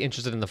should I be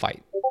interested in the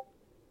fight?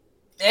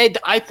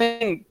 I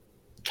think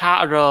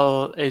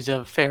Catterall is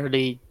a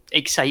fairly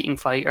exciting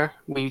fighter.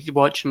 We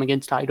watched him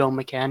against Tyrone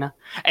McKenna.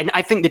 And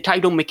I think the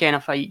Tyrone McKenna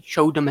fight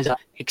showed him as an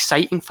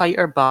exciting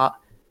fighter, but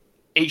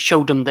it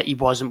showed him that he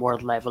wasn't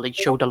world level. It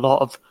showed a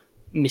lot of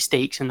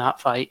mistakes in that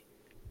fight.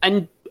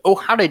 And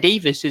O'Hara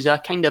Davis is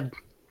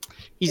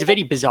he's a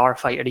very bizarre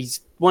fighter.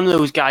 He's one of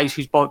those guys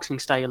whose boxing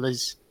style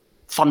is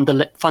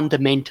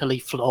fundamentally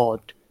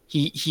flawed.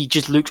 He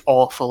just looks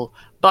awful,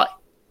 but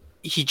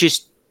he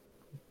just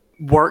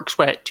works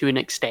with it to an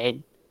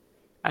extent.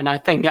 And I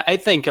think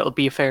it'll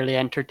be a fairly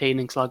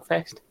entertaining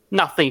slugfest.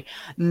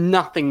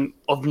 Nothing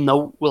of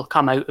note will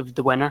come out of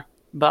the winner,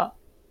 but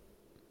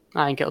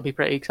I think it'll be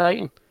pretty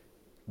exciting.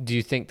 Do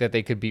you think that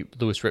they could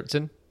beat Lewis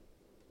Ripton?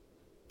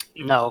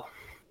 No,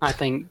 I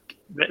think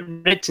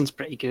Ripton's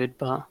pretty good,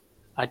 but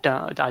I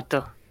don't.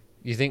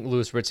 You think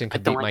Lewis Ripton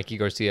could beat Mikey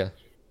Garcia?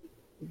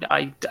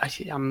 I'm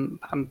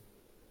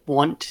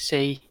want to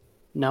say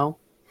no.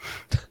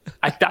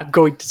 I'm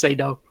going to say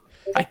no.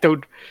 I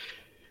don't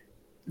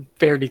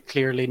fairly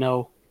clearly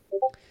know.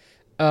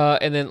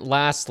 And then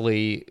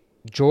lastly,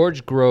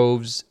 George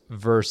Groves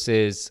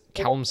versus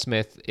Callum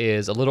Smith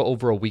is a little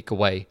over a week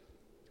away.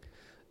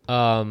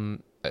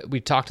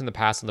 We talked in the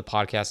past on the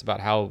podcast about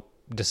how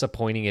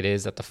disappointing it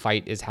is that the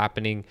fight is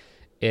happening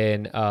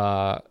in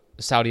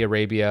Saudi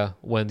Arabia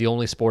when the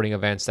only sporting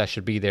events that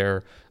should be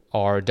there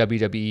are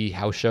WWE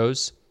house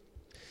shows.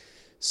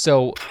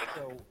 So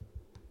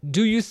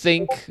do you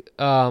think,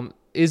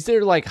 is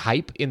there like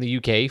hype in the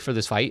UK for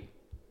this fight?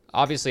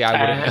 Obviously, I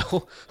wouldn't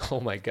know. Oh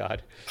my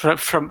God.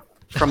 From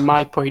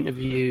my point of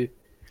view,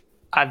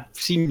 I've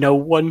seen no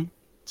one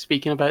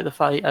speaking about the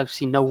fight. I've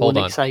seen no one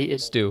excited.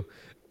 Stu,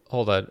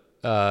 hold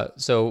on.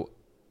 So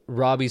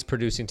Robbie's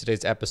producing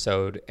today's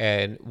episode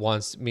and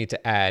wants me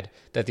to add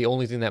that the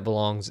only thing that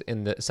belongs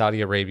in the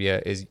Saudi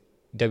Arabia is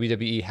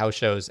WWE house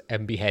shows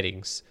and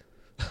beheadings.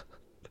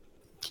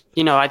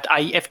 You know,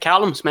 if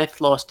Callum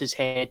Smith lost his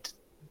head,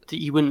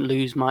 he wouldn't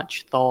lose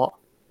much thought.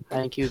 I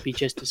think he would be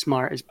just as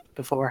smart as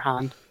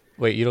beforehand.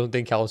 Wait, you don't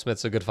think Callum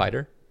Smith's a good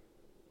fighter?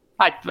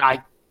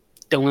 I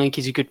don't think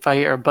he's a good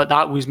fighter, but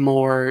that was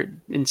more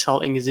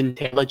insulting his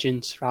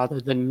intelligence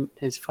rather than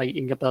his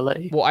fighting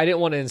ability. Well, I didn't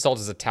want to insult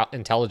his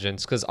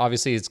intelligence because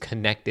obviously it's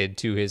connected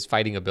to his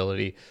fighting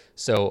ability.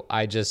 So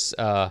I just,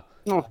 wanted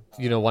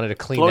to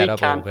clean that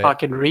up a little bit. Floyd can't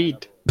fucking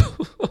read.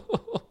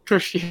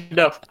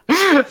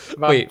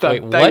 Wait,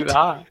 what?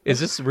 That.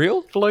 Is this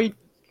real? Floyd?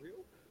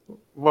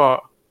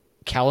 What?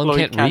 Callum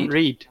Floyd can't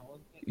read?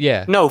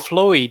 Yeah. No,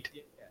 Floyd.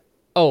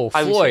 Oh,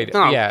 Floyd.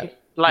 Yeah.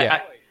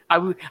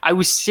 I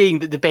was saying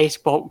that the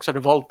best boxer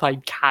of all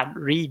time can't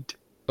read.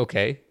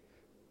 Okay.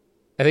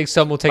 I think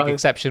some will take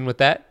exception with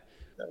that.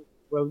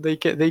 Well, they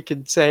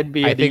can send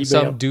me an email. I think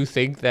some do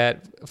think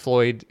that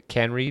Floyd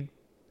can read.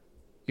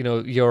 You know,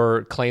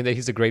 your claim that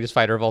he's the greatest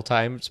fighter of all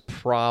time is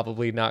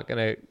probably not going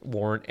to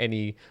warrant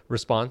any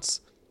response.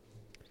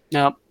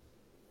 No.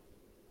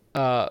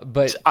 But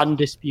it's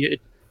undisputed.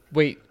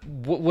 Wait,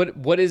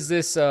 what is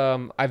this?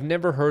 I've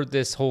never heard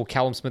this whole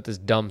Callum Smith is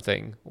dumb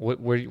thing.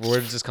 Where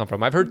does this come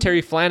from? I've heard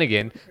Terry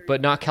Flanagan, but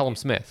not Callum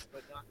Smith.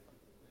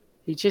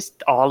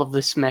 All of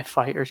the Smith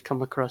fighters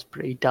come across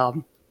pretty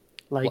dumb.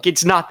 Like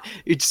it's not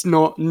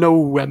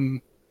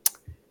no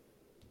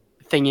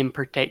thing in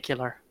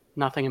particular.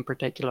 Nothing in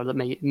particular that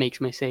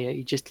makes me say it.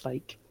 He just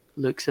like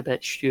looks a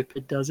bit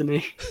stupid, doesn't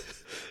he?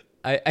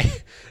 I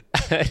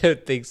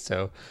don't think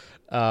so.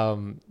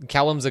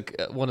 Callum's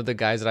one of the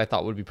guys that I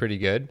thought would be pretty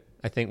good.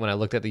 I think when I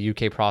looked at the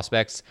UK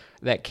prospects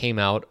that came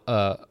out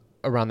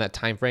around that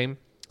time frame,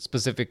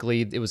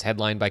 specifically, it was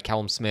headlined by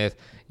Callum Smith.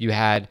 You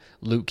had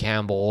Luke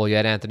Campbell, you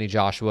had Anthony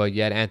Joshua,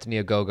 you had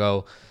Anthony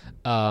Ogogo.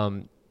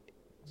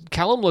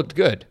 Callum looked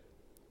good.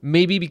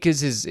 Maybe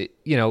because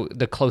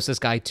the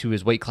closest guy to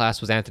his weight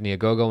class was Anthony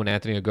Ogogo, and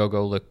Anthony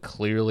Ogogo looked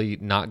clearly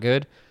not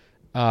good.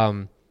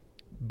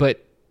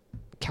 But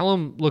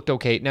Callum looked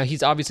okay. Now,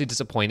 he's obviously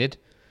disappointed.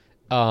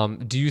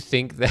 Do you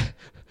think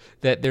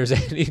that there's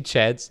any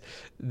chance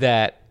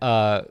that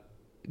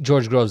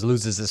George Groves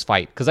loses this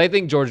fight? Because I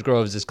think George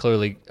Groves is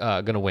clearly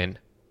going to win.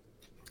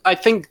 I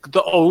think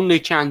the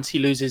only chance he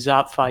loses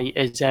that fight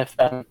is if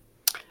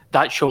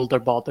that shoulder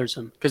bothers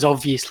him. Because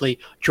obviously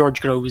George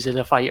Groves is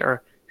a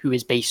fighter who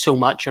is based so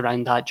much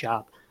around that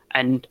jab.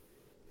 And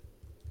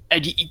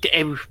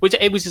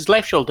it was his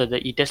left shoulder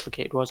that he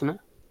dislocated, wasn't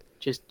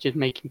it?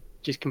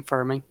 Just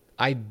confirming.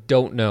 I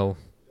don't know.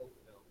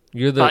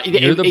 You're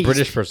the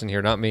British person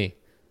here, not me.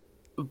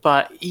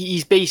 But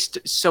he's based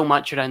so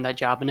much around that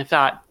jab, and if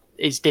that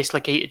is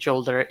dislocated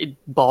shoulder, it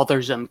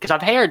bothers him. Because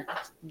I've heard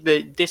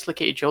the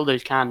dislocated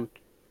shoulders can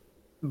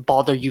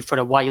bother you for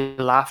a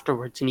while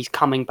afterwards, and he's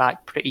coming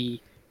back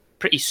pretty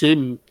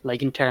soon,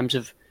 like in terms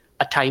of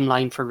a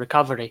timeline for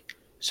recovery.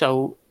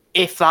 So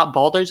if that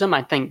bothers him,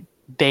 I think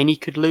then he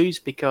could lose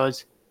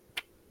because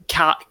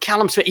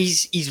Callum Smith,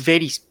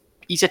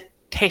 he's a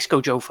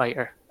Tesco Joe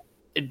fighter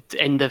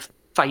in the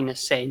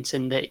finest sense,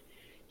 in that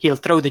he'll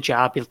throw the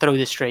jab, he'll throw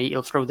the straight,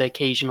 he'll throw the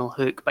occasional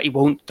hook, but he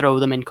won't throw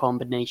them in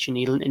combination,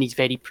 and he's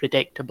very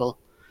predictable.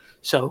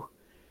 So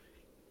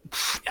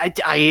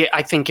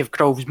I think if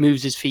Groves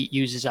moves his feet,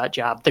 uses that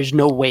jab, there's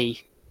no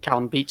way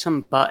Callum beats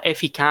him. But if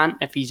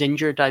he's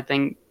injured, I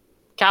think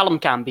Callum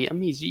can beat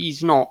him.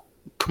 He's not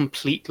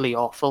completely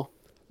awful.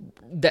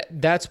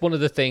 that's one of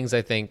the things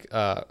I think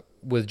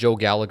with Joe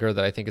Gallagher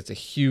that I think is a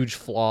huge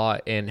flaw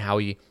in how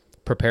he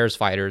prepares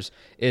fighters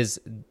is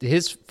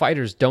his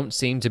fighters don't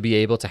seem to be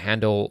able to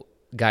handle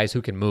guys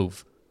who can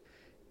move.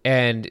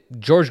 And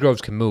George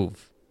Groves can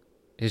move.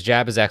 His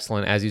jab is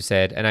excellent, as you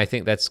said, and I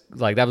think that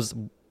was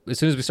as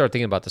soon as we start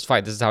thinking about this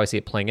fight, this is how I see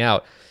it playing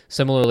out.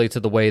 Similarly to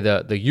the way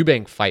the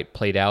Eubank fight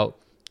played out,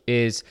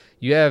 is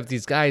you have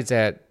these guys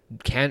that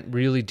can't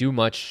really do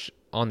much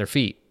on their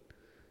feet,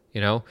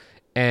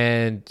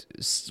 and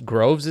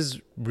Groves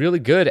is really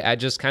good at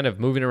just kind of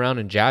moving around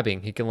and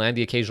jabbing. He can land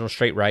the occasional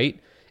straight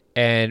right,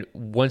 and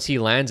once he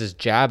lands his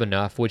jab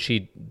enough, which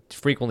he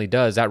frequently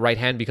does, that right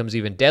hand becomes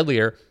even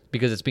deadlier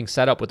because it's being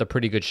set up with a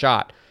pretty good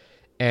shot.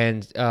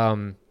 And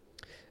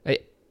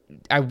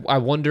I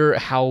wonder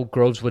how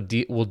Groves will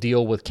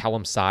deal with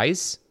Callum's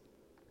size.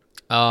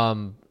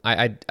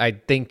 I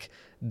think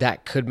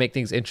that could make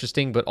things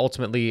interesting, but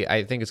ultimately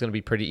I think it's going to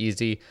be pretty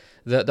easy.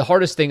 The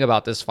hardest thing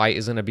about this fight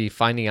is going to be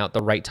finding out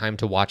the right time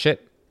to watch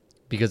it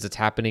because it's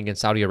happening in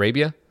Saudi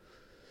Arabia.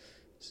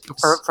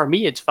 For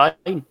me, it's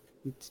fine.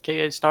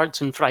 It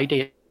starts on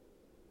Friday.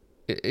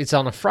 It's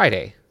on a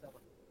Friday.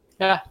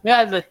 Yeah,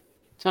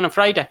 it's on a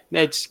Friday.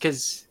 It's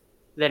because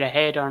they're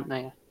ahead, aren't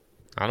they?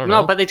 I don't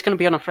know. No, but it's going to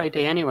be on a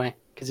Friday anyway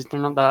because they're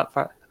not that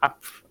far.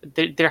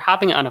 They're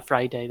having it on a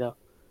Friday though.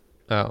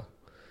 Oh,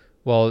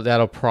 well,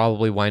 that'll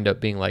probably wind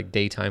up being like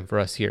daytime for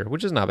us here,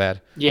 which is not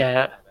bad.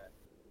 Yeah.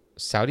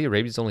 Saudi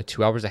Arabia's only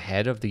 2 hours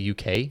ahead of the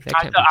UK. That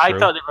can't be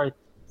true.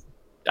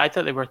 I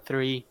thought they were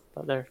 3,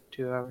 but they're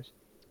 2 hours.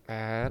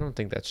 I don't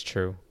think that's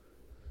true.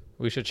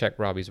 We should check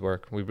Robbie's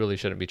work. We really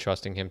shouldn't be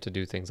trusting him to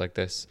do things like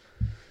this.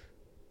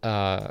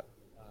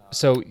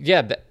 So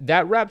yeah,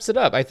 that wraps it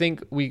up. I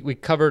think we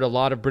covered a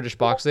lot of British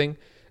boxing.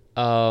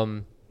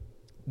 I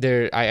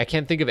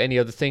can't think of any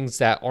other things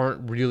that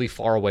aren't really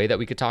far away that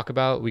we could talk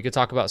about. We could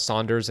talk about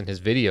Saunders and his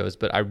videos,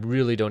 but I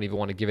really don't even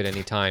want to give it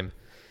any time.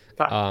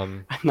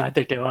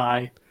 Neither do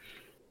I.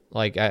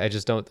 Like I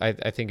just don't.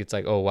 I think it's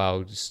like, oh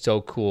wow, so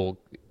cool.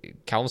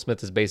 Callum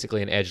Smith is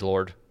basically an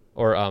edgelord,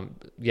 or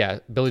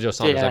Billy Joe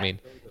Saunders. I mean,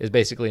 is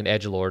basically an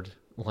edgelord.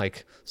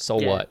 Like, so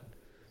what?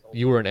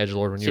 You were an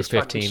edgelord when you were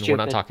 15. We're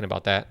not talking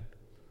about that.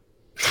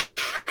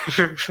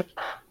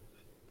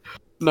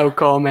 No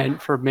comment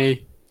for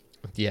me.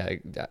 Yeah,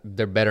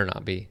 there better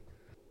not be.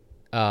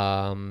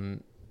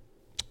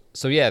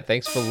 So yeah,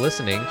 thanks for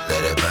listening.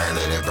 Let it burn,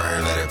 let it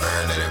burn, let it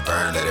burn, let it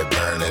burn, let it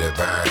burn, let it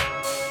burn.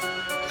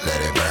 Let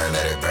it burn,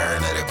 let it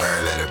burn, let it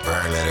burn, let it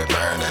burn, let it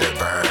burn, let it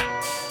burn.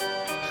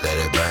 Let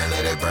it burn,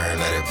 let it burn,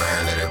 let it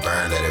burn, let it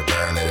burn, let it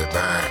burn, let it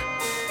burn.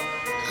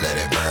 Let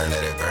it burn,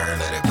 let it burn,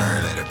 let it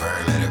burn, let it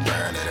burn, let it burn.